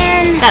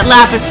 Man. That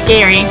laugh is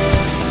scary.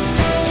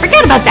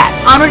 Forget about that.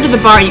 Onward to the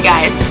bar, you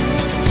guys.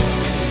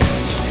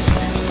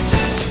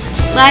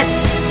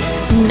 Let's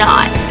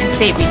not and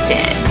say we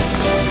did.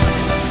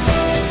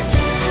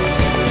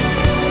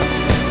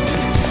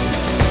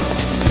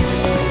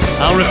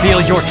 I'll reveal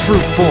your true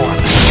form.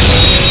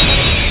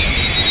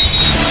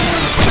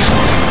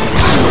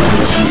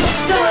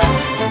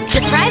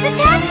 Surprise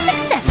attack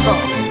successful.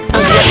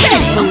 Oh, this is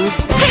just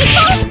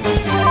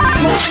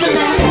What's the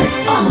matter?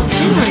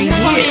 Your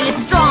opponent is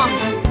strong.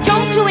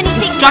 Don't do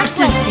anything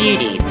Destructive reckless.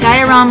 Beauty.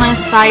 Diorama,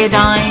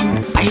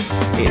 Iodine,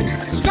 Ice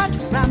Boost.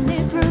 Persona.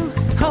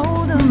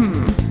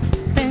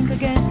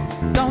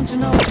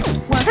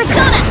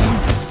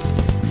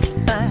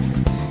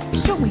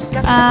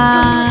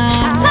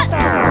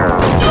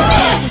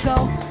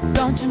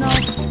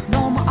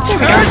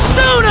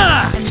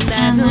 Persona!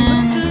 And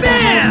then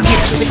Bam!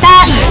 hit you with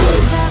that.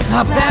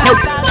 Not bad. Nope.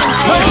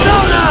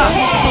 Persona!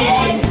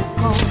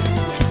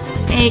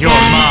 There you You're go.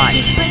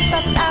 mine.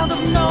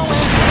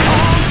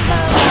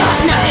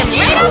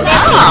 Right on this. Oh,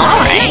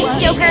 alright. Nice,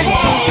 Joker.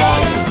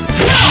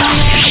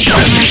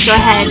 Let's go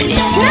ahead and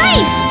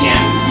Nice.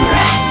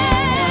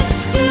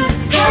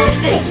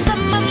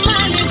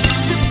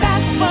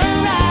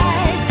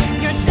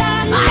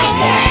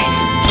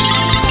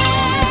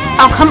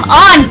 oh, come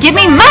on, give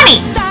me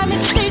money!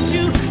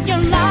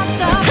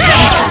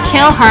 Let's just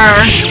kill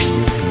her.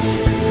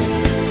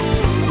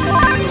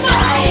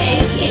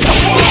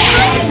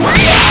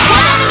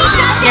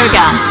 There we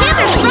go.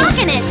 Panther's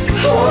rocking it.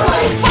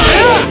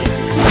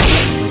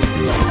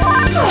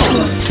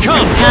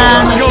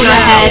 Come! Let's go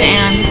ahead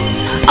and...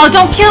 oh,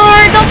 don't kill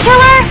her! Don't kill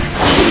her!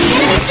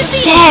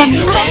 Shit!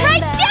 All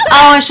right, Joker.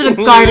 Oh, I should have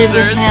guarded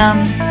with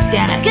him.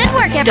 Damn it. Good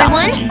work, Dumb.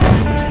 everyone.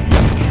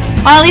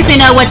 Well, at least we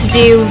know what to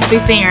do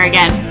boosting her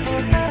again.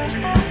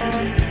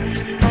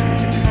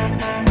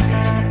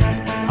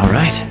 All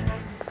right.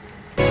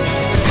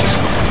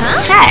 Huh?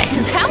 Okay.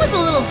 That was a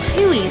little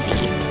too easy.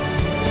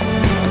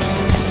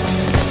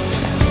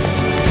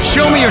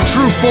 Show me your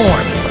true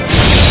form.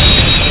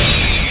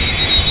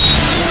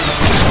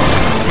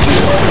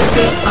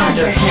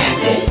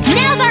 Underhanded.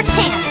 Now's our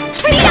chance.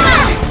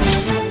 Persona.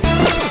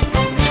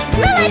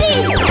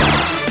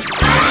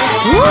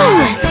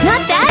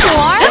 Not that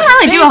noir. Doesn't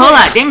really do a whole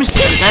lot of damage to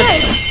him, does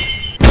it?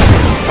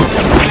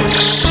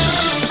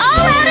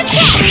 All out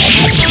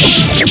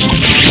attack.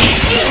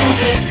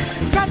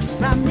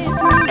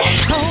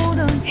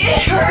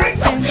 It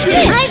hurts.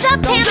 Eyes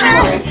up,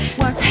 Panther.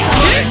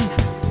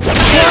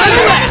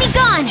 Enemy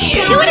gone.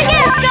 Do it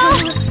again, Skull.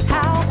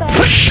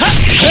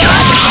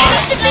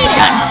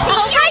 Defeated.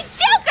 All right,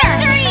 Joker.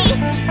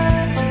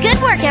 3. Good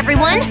work,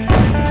 everyone.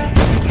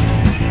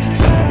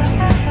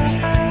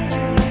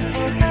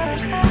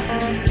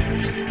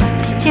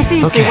 Yeah,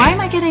 seriously, Okay. why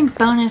am I getting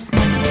bonus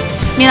money?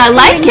 I mean, I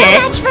like No it.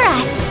 match for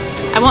us.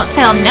 I won't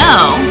tell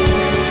no.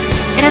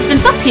 It has been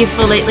so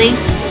peaceful lately.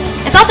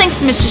 It's all thanks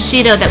to Mr.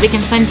 Shido that we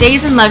can spend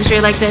days in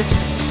luxury like this.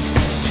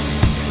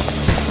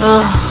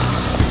 Ugh.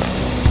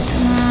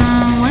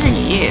 What are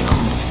you?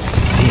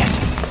 See it.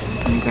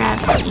 Let me grab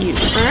you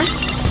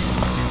first.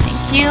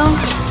 Thank you.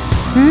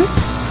 Hmm?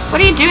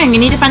 What are you doing? You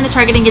need to find the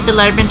target and get the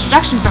letter of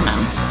introduction from him.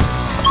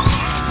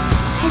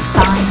 Okay,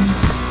 fine.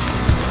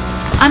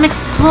 I'm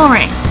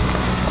exploring.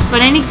 That's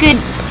what any good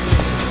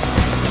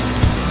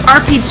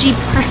RPG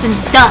person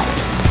does.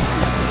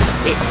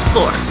 They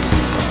explore.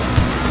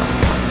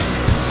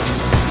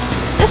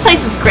 This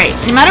place is great.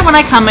 No matter when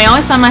I come, I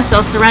always find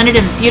myself surrounded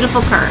in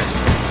beautiful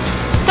curves.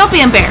 Don't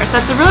be embarrassed.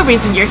 That's the real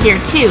reason you're here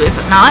too, is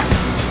it not?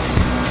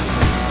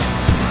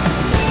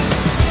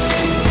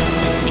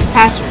 You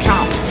pass your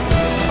trump.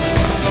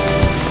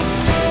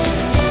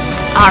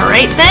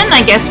 Alright then,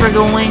 I guess we're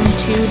going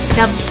to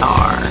the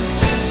bar.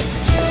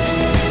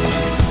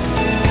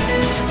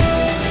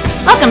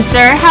 Welcome,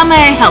 sir. How may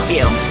I help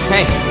you?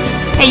 Hey,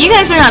 Hey, you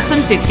guys are not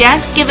swimsuits, yeah?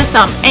 Give us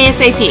some,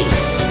 ASAP.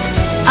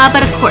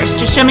 But of course,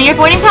 just show me your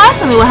boarding pass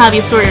and we will have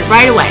you sorted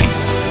right away.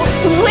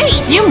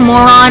 Wait. You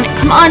moron!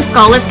 Come on,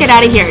 Skull, let's get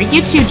out of here.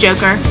 You too,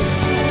 Joker.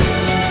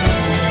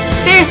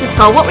 Seriously,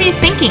 Skull, what were you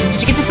thinking?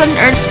 Did you get the sudden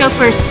urge to go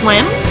for a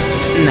swim?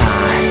 nah.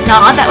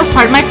 Nah, that was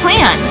part of my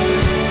plan.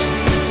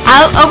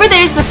 Over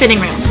there's the fitting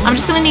room. I'm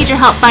just gonna need your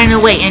help finding a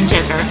way in,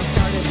 Joker.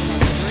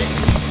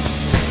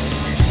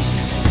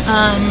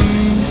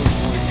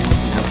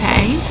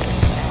 Okay.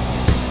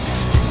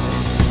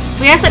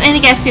 We ask that any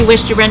guests who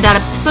wish to rent out a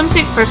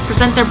swimsuit first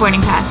present their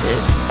boarding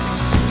passes.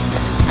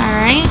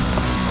 Alright.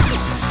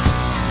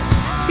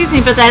 Excuse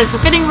me, but that is the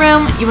fitting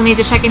room. You will need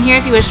to check in here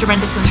if you wish to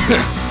rent a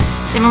swimsuit.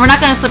 Damn it, we're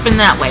not going to slip in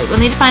that way. We'll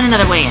need to find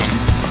another way in.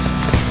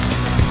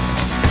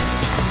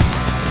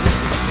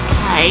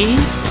 Okay.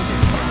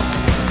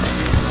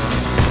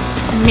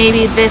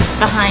 Maybe this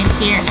behind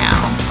here now,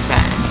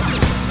 then.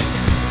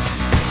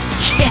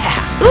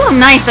 Yeah. Ooh,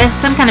 nice. That's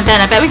some kind of bed.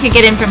 I bet we could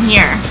get in from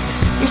here.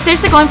 You're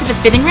seriously going for the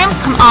fitting room?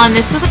 Come on,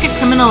 this feels like a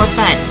criminal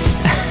offense.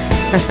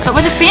 But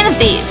we're the fan of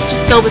thieves.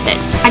 Just go with it.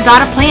 I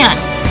got a plan.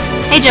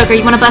 Hey, Joker,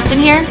 you want to bust in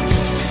here?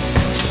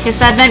 Guess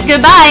that meant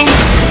goodbye.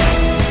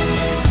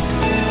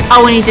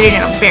 Oh, and he did it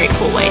in a very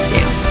cool way,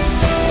 too.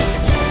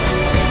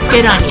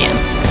 Good on you.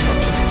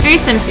 3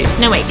 swimsuits.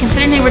 No, wait.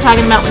 Considering who we're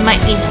talking about, we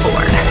might need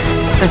 4.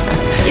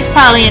 He's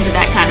probably into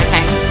that kind of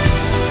thing.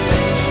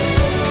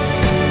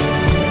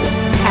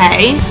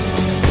 Okay.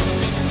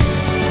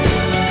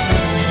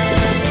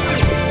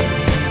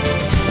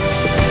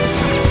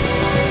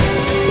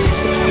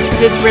 Is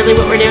this really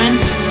what we're doing?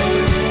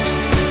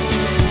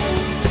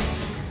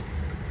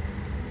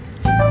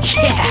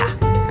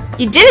 Yeah.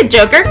 You did it,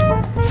 Joker!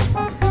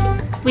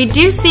 We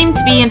do seem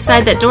to be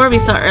inside that door we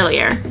saw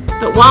earlier.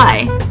 But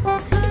why?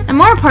 And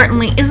more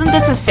importantly, isn't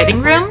this a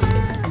fitting room?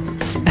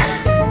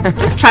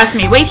 Just trust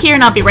me. Wait here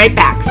and I'll be right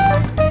back.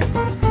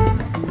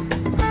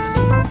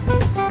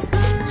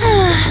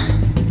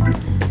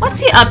 What's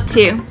he up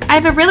to? I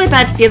have a really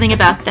bad feeling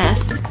about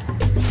this.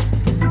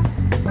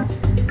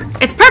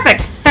 It's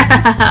perfect!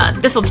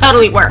 This'll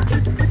totally work.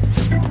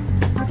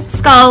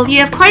 Skull, you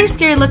have quite a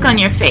scary look on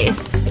your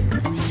face.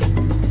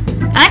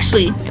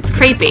 Actually, it's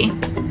creepy.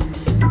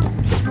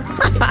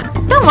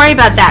 Don't worry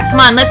about that. Come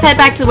on, let's head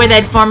back to where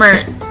that former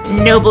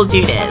noble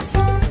dude is.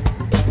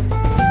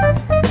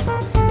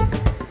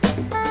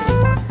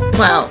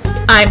 Well,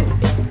 I'm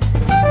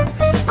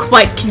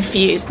quite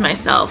confused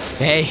myself.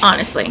 Hey,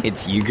 honestly.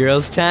 it's you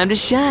girls' time to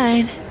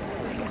shine.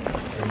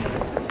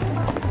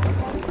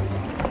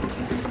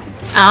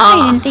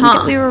 I didn't think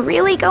that we were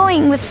really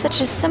going with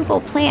such a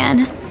simple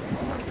plan.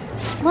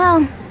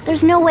 Well,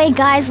 there's no way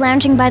guys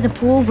lounging by the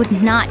pool would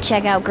not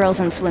check out girls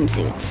in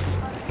swimsuits.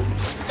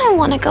 I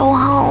want to go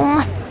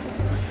home.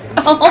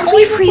 Are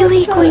we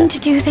really going to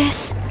do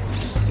this?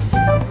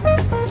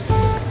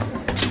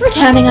 We're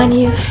counting on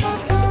you.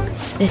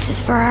 This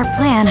is for our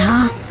plan,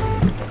 huh?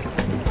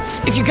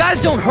 If you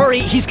guys don't hurry,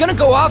 he's gonna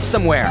go off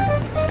somewhere.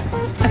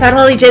 I thought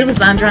all he did was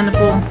lounge around the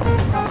pool.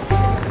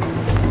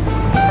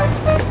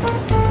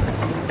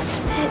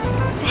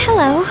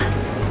 Hello.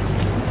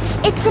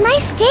 It's a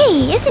nice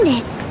day, isn't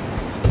it?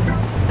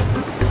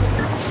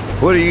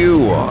 What do you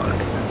want?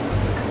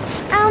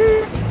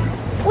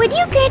 Would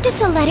you grant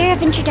us a letter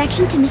of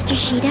introduction to Mr.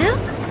 Shido?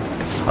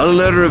 A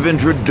letter of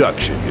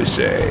introduction, you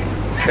say?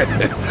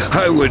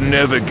 I would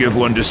never give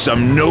one to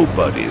some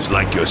nobodies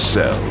like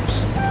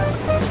yourselves.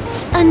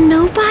 A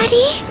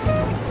nobody?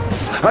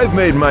 I've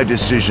made my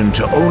decision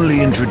to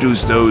only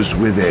introduce those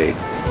with a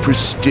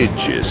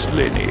prestigious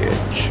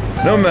lineage.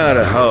 No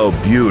matter how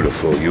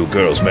beautiful you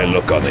girls may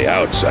look on the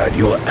outside,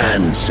 your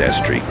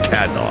ancestry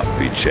cannot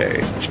be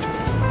changed.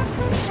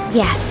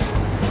 Yes,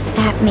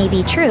 that may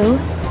be true,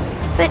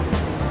 but...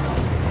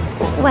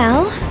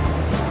 well...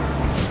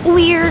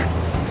 we're...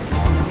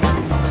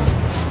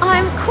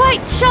 I'm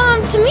quite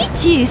charmed to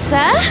meet you,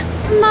 sir.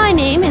 My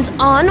name is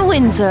Anne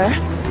Windsor.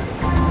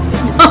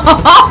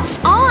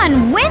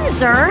 On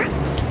Windsor?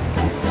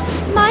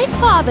 My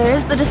father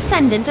is the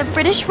descendant of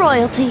British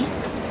royalty.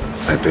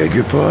 I beg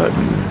your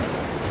pardon.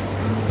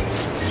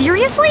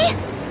 Seriously?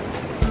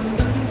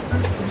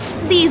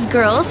 These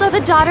girls are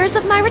the daughters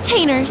of my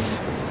retainers.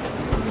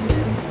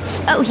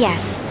 Oh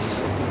yes,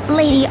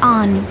 Lady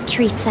Anne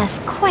treats us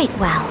quite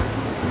well.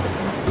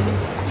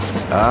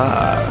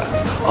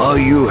 Ah, are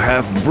you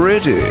half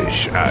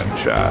British,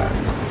 Anne-chan?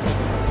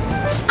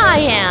 I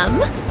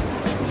am.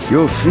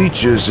 Your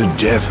features are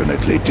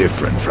definitely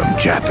different from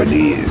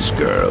Japanese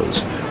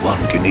girls.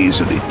 One can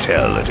easily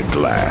tell at a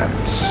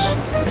glance.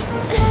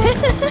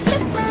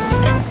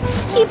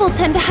 People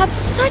tend to have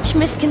such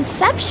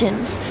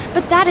misconceptions,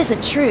 but that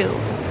isn't true.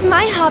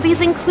 My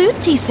hobbies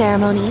include tea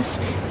ceremonies.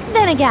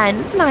 Then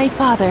again, my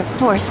father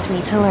forced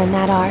me to learn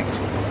that art.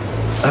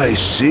 I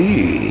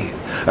see.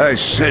 I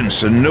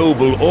sense a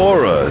noble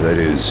aura that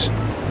is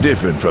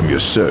different from your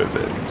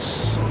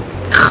servants.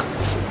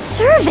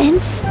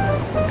 Servants?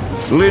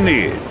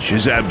 Lineage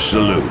is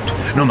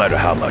absolute, no matter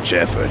how much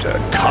effort a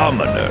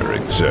commoner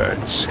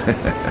exerts.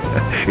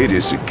 It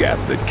is a gap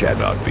that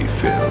cannot be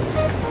filled.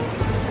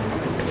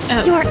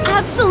 Oh. You're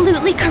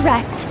absolutely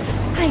correct.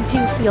 I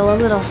do feel a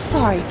little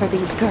sorry for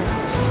these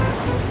girls.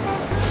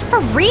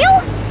 For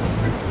real?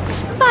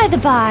 By the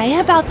by,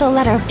 about the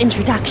letter of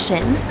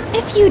introduction,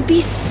 if you'd be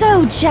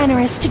so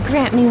generous to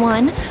grant me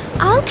one,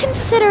 I'll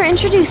consider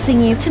introducing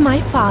you to my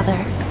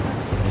father.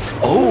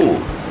 Oh,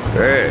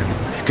 then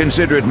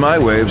consider it my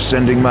way of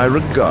sending my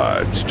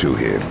regards to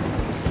him.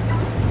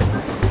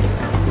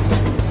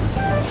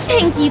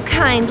 Thank you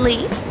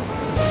kindly.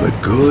 But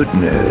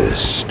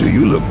goodness, do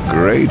you look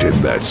great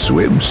in that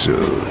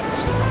swimsuit.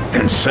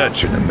 And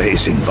such an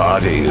amazing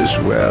body as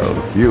well.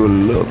 You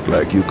look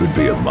like you could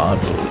be a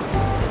model.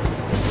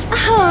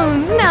 Oh,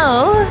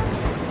 no.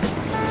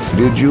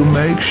 Did you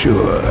make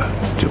sure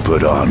to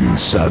put on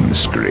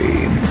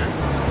sunscreen?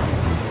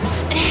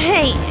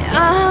 Hey,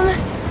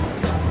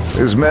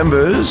 As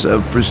members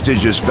of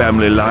prestigious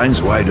family lines,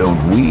 why don't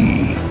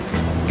we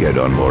get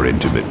on more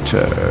intimate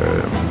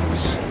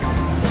terms?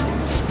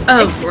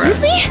 Oh, excuse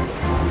gross. me?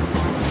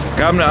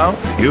 Come now,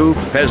 you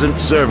peasant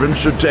servants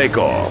should take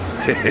off.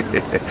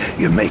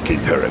 You're making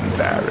her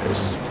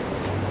embarrassed.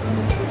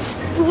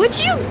 Would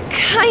you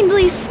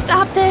kindly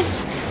stop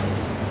this?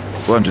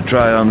 Want to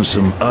try on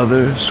some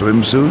other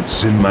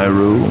swimsuits in my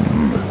room?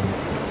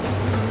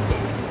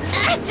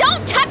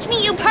 Don't touch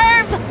me, you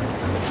perv!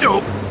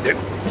 Nope.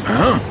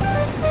 Huh?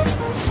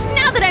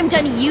 Now that I'm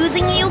done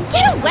using you,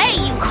 get away,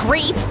 you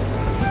creep!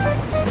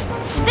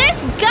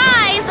 This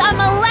guy's a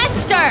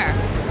molester!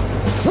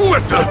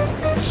 What the?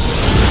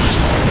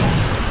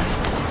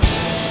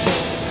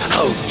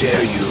 How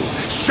dare you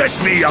set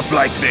me up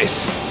like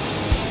this?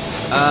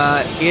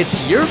 It's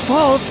your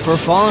fault for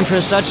falling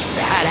for such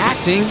bad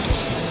acting.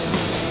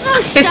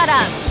 Oh, shut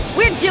up!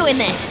 We're doing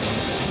this!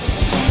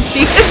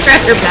 She was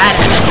rather bad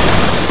at it.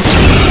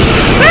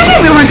 Maybe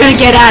we weren't gonna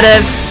get out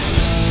of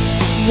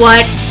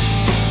what?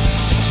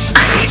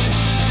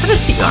 Is that a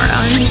tiara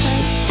on his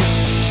head?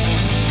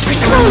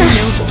 Persona!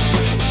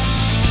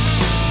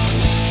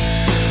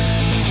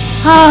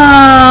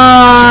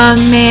 Oh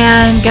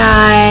man,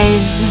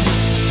 guys.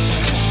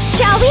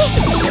 Shall we?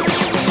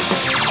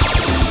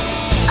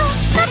 Oh,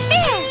 not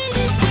fair!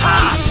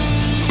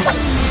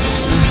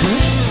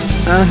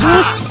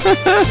 Huh?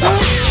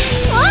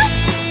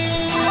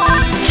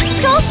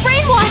 Skull's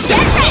brainwashed!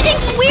 That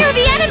thinks we're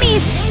the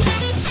enemies!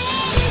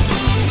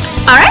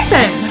 Alright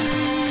then.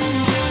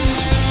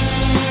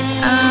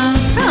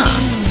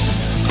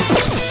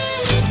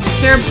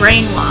 Pure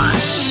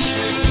brainwash.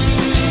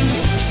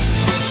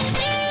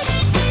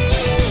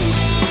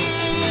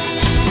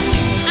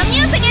 I'm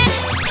using it!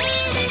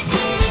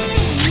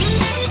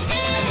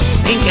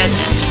 Thank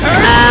goodness.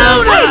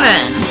 Persona!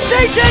 Raven.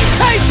 Satan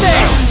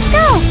Typhon!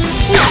 Skull!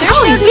 You Sure,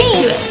 sure he's showed weak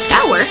to me! it.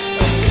 That works.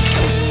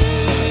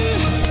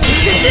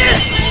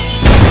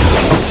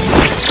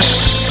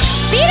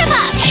 Beat him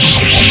up!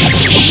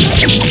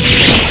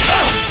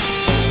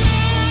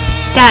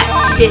 That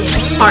did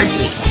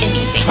hardly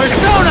anything.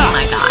 Persona! Oh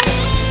my god.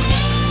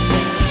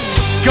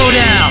 Go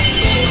down!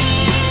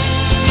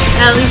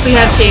 At least we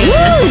have two.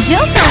 Ooh,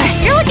 Joker!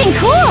 You're looking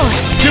cool!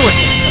 Do it!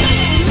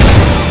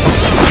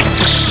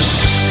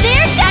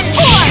 They're done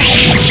for!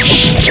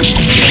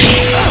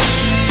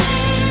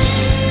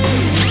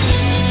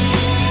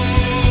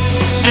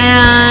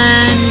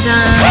 And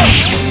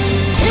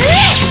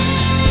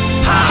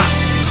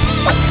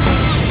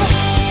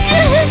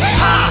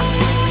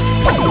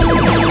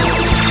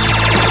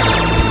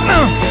No!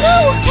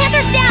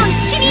 Panther's down!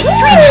 She needs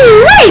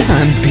strength!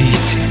 I'm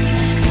beat.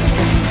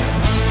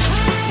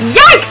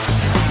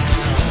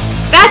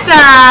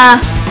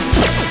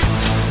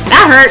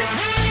 that hurt.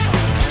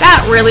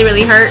 That really,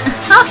 really hurt.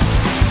 Huh.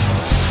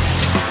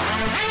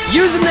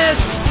 Using this!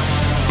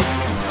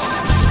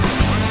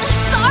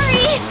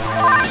 Sorry!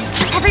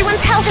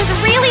 Everyone's health is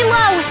really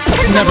low!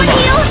 Can Never someone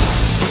mind. heal?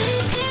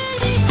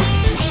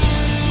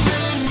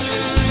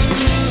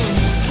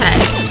 Okay.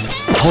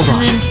 Hold And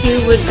on. then who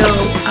would go?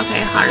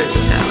 Okay, Haru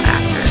would go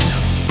after.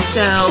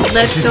 So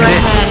let's This go is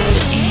it. ahead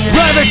and.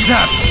 Ravage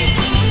them!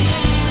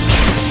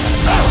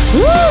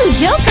 Ooh,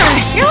 Joker!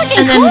 You're looking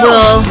And then cool!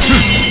 we'll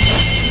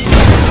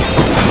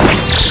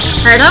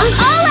hurt him.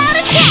 All out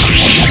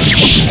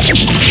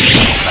attack!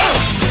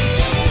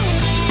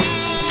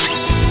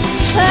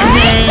 And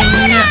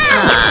then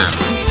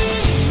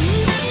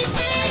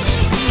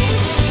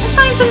let's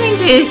find something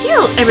to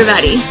heal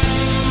everybody.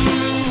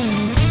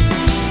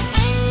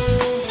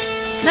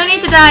 No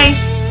need to die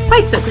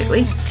quite so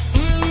quickly.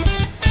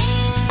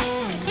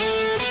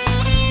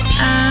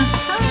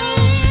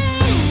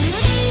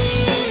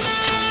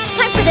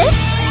 Time for this?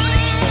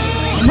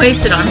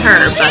 Wasted on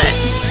her, but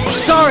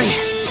Sorry!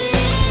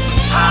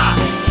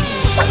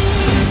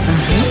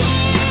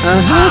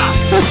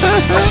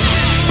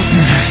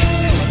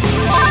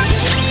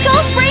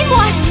 Skull's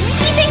brainwashed!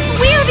 He thinks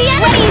we're the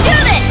enemy! Let's do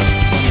this!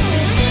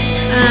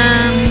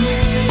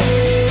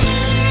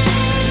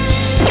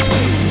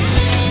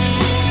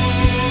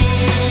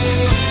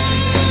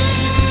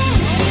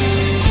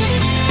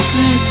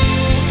 let's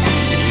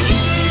see.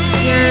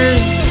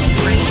 Here's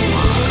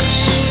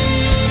brainwash,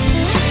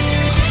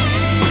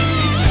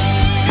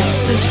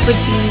 which would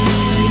be.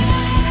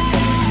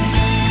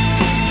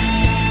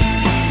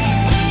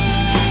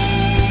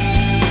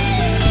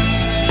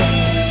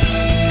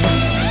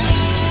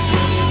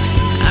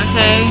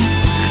 Okay,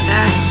 got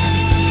that.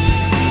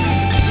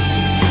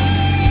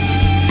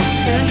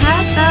 Did I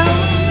have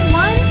though?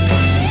 One?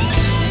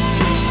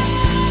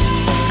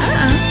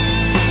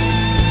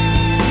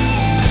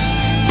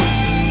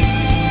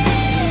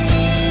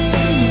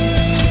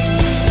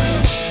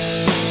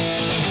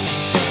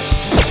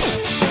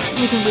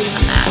 We can leave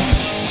on that.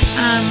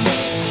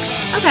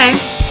 Okay.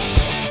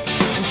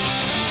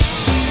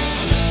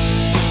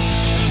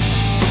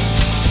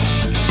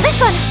 This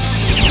one!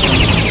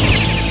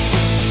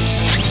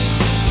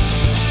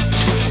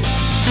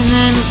 And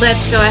then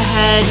let's go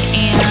ahead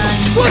and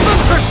Whip of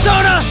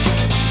Persona!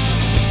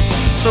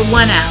 for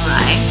one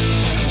ally.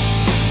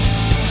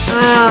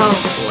 Oh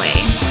boy.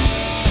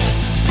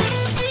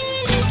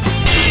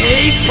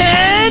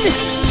 A10!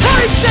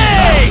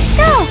 Taisei!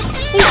 Skull!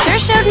 You sure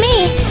showed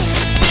me!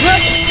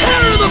 Let's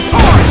tear them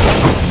apart!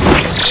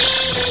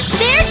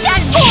 They're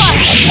done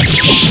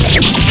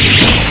for!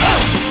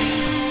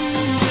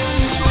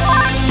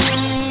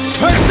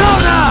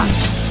 Persona!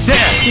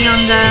 There!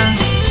 Kyonga.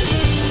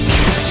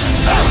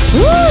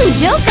 Ooh,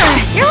 Joker!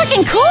 You're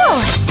looking cool!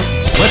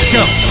 Let's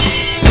go!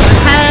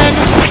 Head.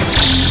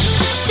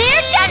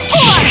 They're done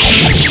for!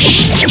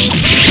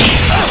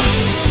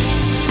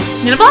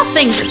 I mean, of all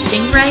things, a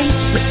stingray?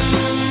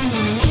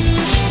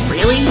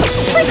 Really?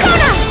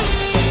 Persona!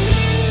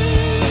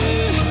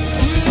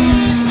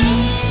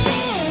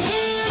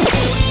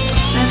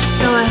 Let's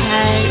go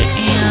ahead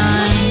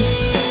and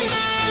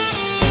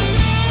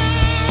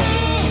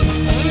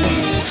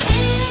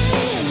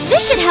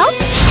This should help!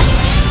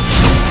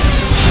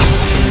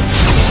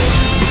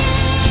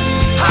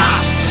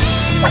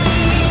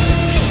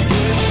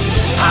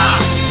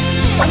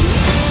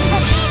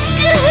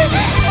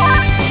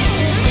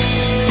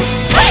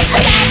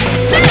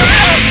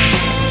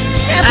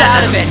 Snap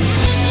out of it!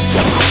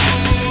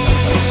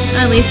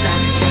 at least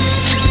that's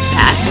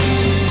that.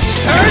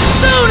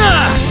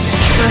 Persona!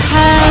 Go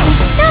ahead.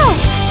 Skull!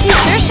 You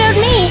sure showed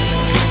me!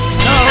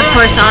 Of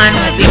course, on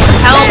would be for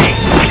help.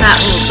 That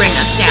will bring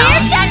us They're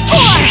down. done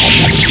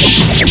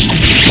for!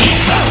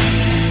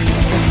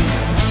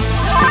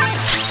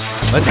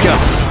 Let's go.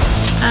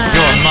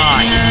 You're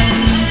mine.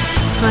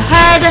 Go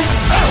ahead.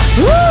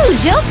 Ooh,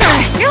 Joker!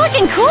 You're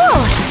looking cool!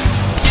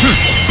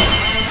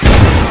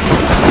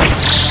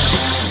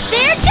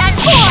 They're done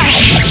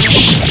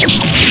for!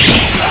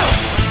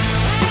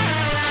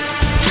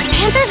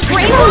 Panther's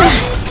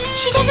brainwashed!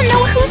 She doesn't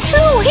know who's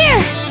who!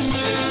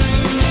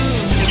 Here!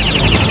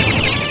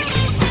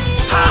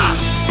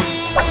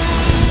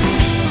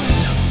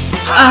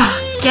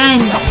 Ugh,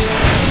 again.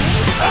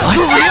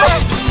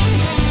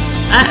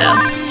 Uh-oh.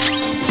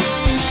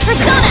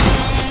 Persona!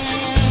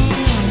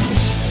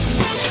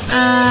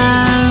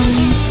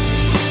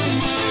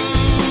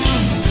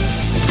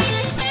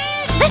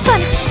 This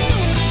one!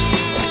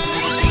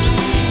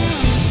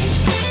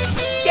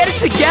 Get it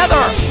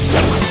together!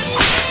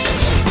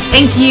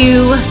 Thank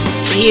you,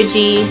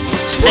 Ryuji.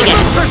 Again.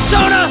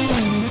 Persona!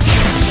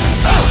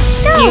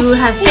 Skull! You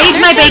have saved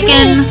sure my showed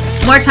bacon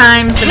me. more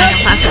times than I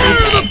can possibly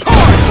say.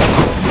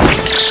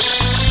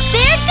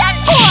 They're done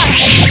for!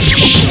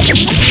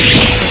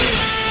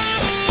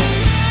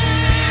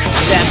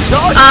 That's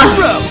all Ah. she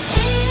wrote!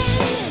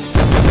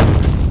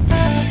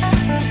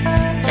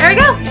 There we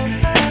go.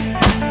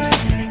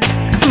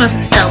 Almost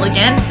fell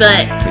again,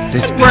 but With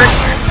this it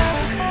works.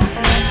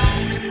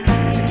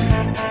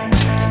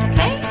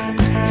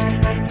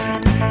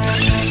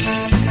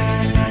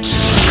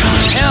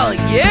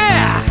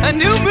 Yeah! A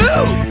new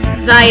move!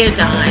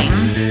 Ziodyne.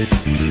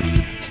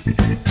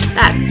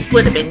 That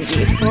would have been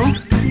useful.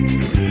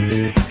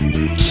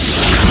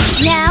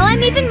 Now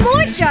I'm even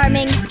more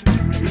charming.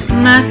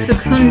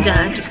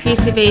 Masukunda.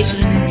 Decrease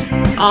evasion.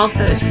 All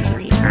foes for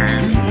 3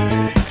 turns.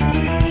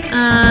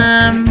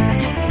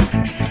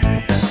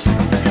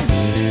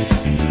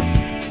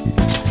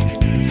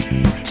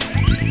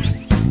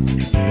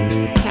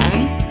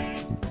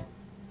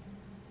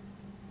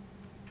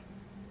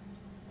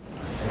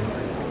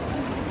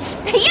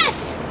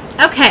 Yes!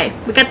 Okay,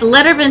 we got the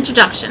letter of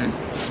introduction.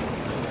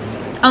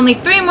 Only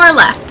 3 more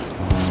left.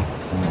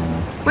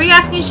 Were you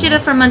asking Shida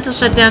for mental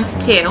shutdowns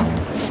too?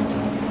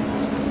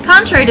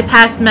 Contrary to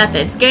past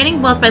methods,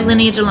 gaining wealth by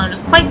lineage alone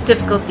is quite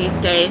difficult these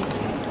days.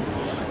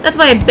 That's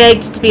why I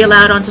begged to be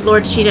allowed onto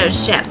Lord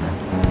Shido's ship.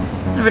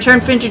 In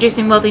return for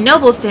introducing wealthy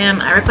nobles to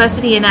him, I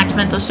requested he enact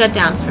mental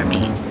shutdowns for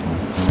me.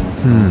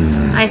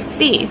 I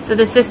see, so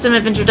the system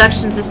of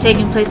introductions is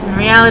taking place in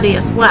reality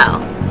as well.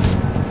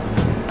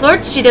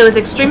 Lord Shido is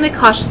extremely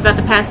cautious about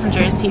the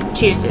passengers he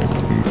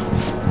chooses.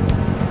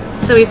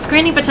 So he's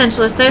screening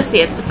potential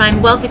associates to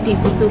find wealthy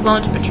people who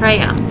won't betray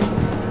him.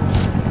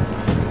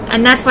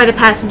 And that's why the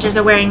passengers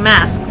are wearing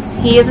masks.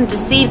 He isn't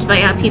deceived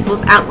by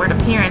people's outward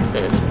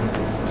appearances.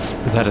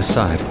 That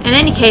aside. In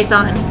any case,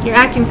 your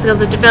acting skills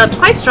have developed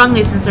quite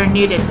strongly since our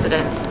nude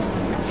incident.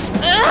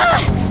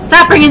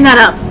 Stop bringing that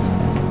up!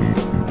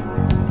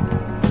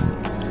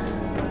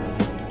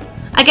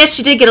 I guess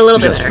she did get a little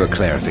bit better. Just for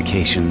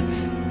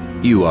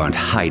clarification, you aren't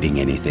hiding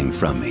anything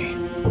from me,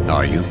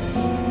 are you?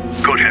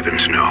 Good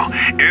heavens, no.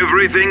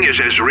 Everything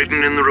is as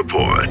written in the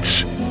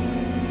reports.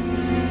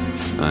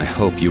 I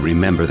hope you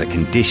remember the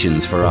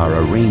conditions for our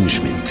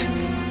arrangement.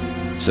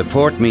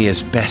 Support me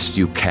as best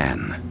you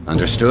can.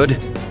 Understood?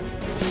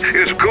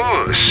 Yes, of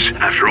course.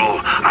 After all,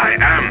 I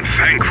am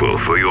thankful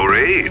for your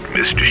aid,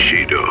 Mr.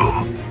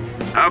 Shido.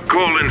 I'll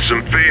call in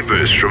some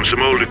favors from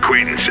some old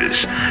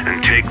acquaintances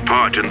and take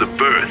part in the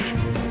birth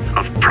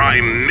of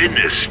Prime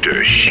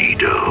Minister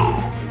Shido.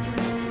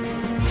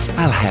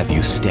 I'll have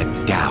you step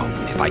down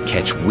if I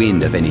catch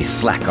wind of any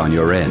slack on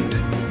your end.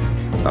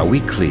 Are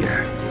we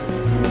clear?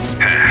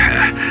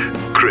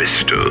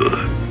 Crystal,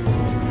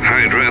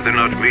 I'd rather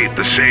not meet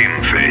the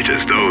same fate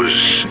as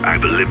those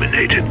I've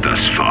eliminated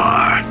thus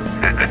far.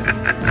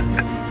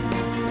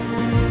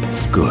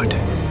 Good.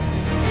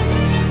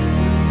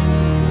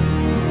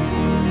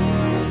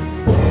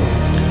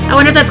 I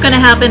wonder if that's going to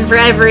happen for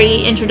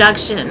every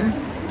introduction.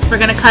 We're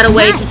going to cut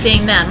away to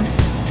seeing them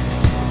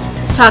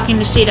talking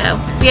to Shido.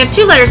 We have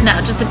 2 letters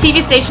now, just the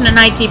TV station and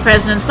IT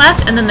presidents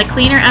left, and then the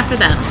cleaner after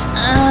them.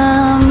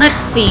 Let's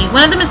see.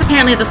 One of them is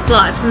apparently at the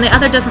slots, and the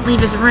other doesn't leave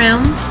his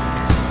room.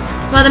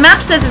 Well, the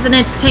map says there's an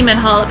entertainment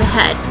hall up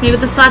ahead. Maybe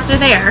the slots are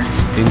there.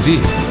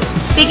 Indeed.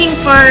 Seeing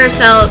for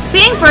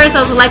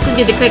ourselves will likely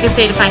be the quickest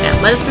way to find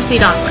out. Let us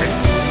proceed onward.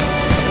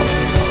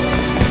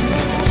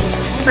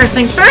 First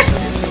things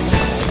first,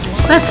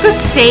 let's go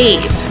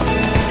save.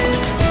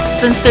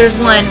 Since there's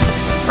one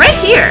right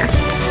here.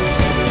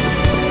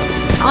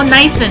 All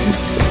nice and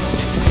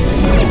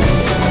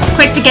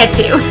quick to get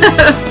to.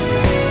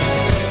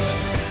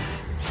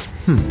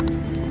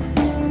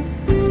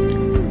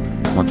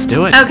 Let's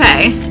do it.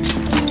 Okay.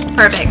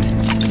 Perfect.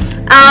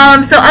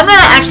 So I'm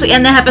gonna actually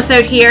end the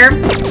episode here.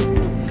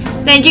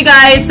 Thank you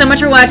guys so much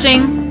for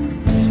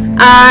watching.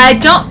 I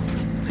don't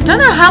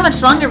know how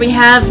much longer we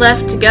have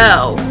left to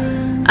go.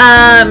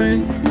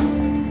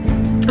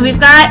 We've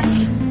got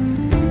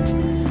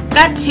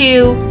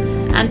 2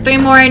 and 3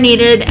 more are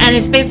needed, and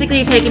it's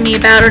basically taking me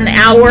about an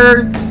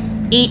hour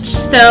each,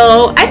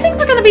 so I think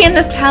we're gonna be in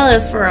this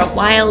palace for a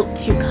while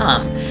to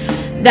come.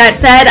 That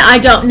said, I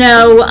don't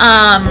know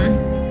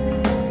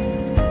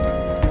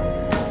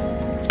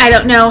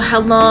how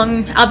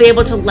long I'll be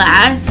able to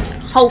last.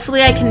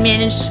 Hopefully I can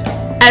manage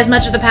as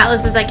much of the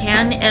palace as I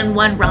can in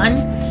one run,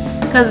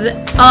 because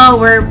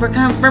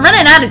we're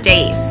running out of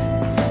days.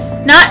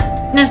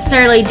 Not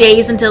necessarily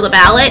days until the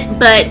ballot,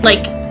 but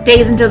like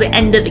days until the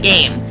end of the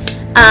game.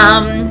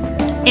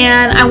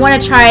 And I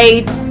want to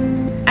try,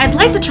 I'd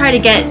like to try to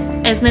get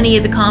as many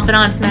of the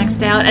confidants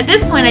maxed out. At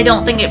this point, I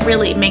don't think it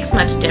really makes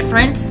much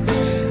difference,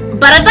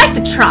 but I'd like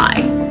to try.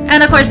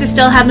 And of course, we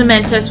still have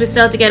mementos. We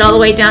still have to get all the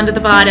way down to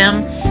the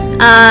bottom,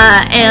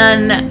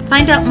 and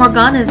find out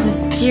Morgana's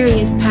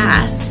mysterious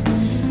past.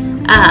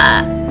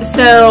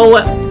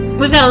 So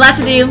we've got a lot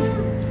to do,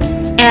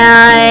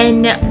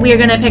 and we're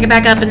gonna pick it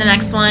back up in the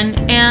next one,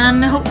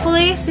 and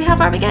hopefully see how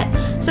far we get.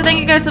 So thank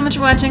you guys so much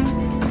for watching,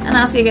 and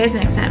I'll see you guys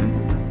next time.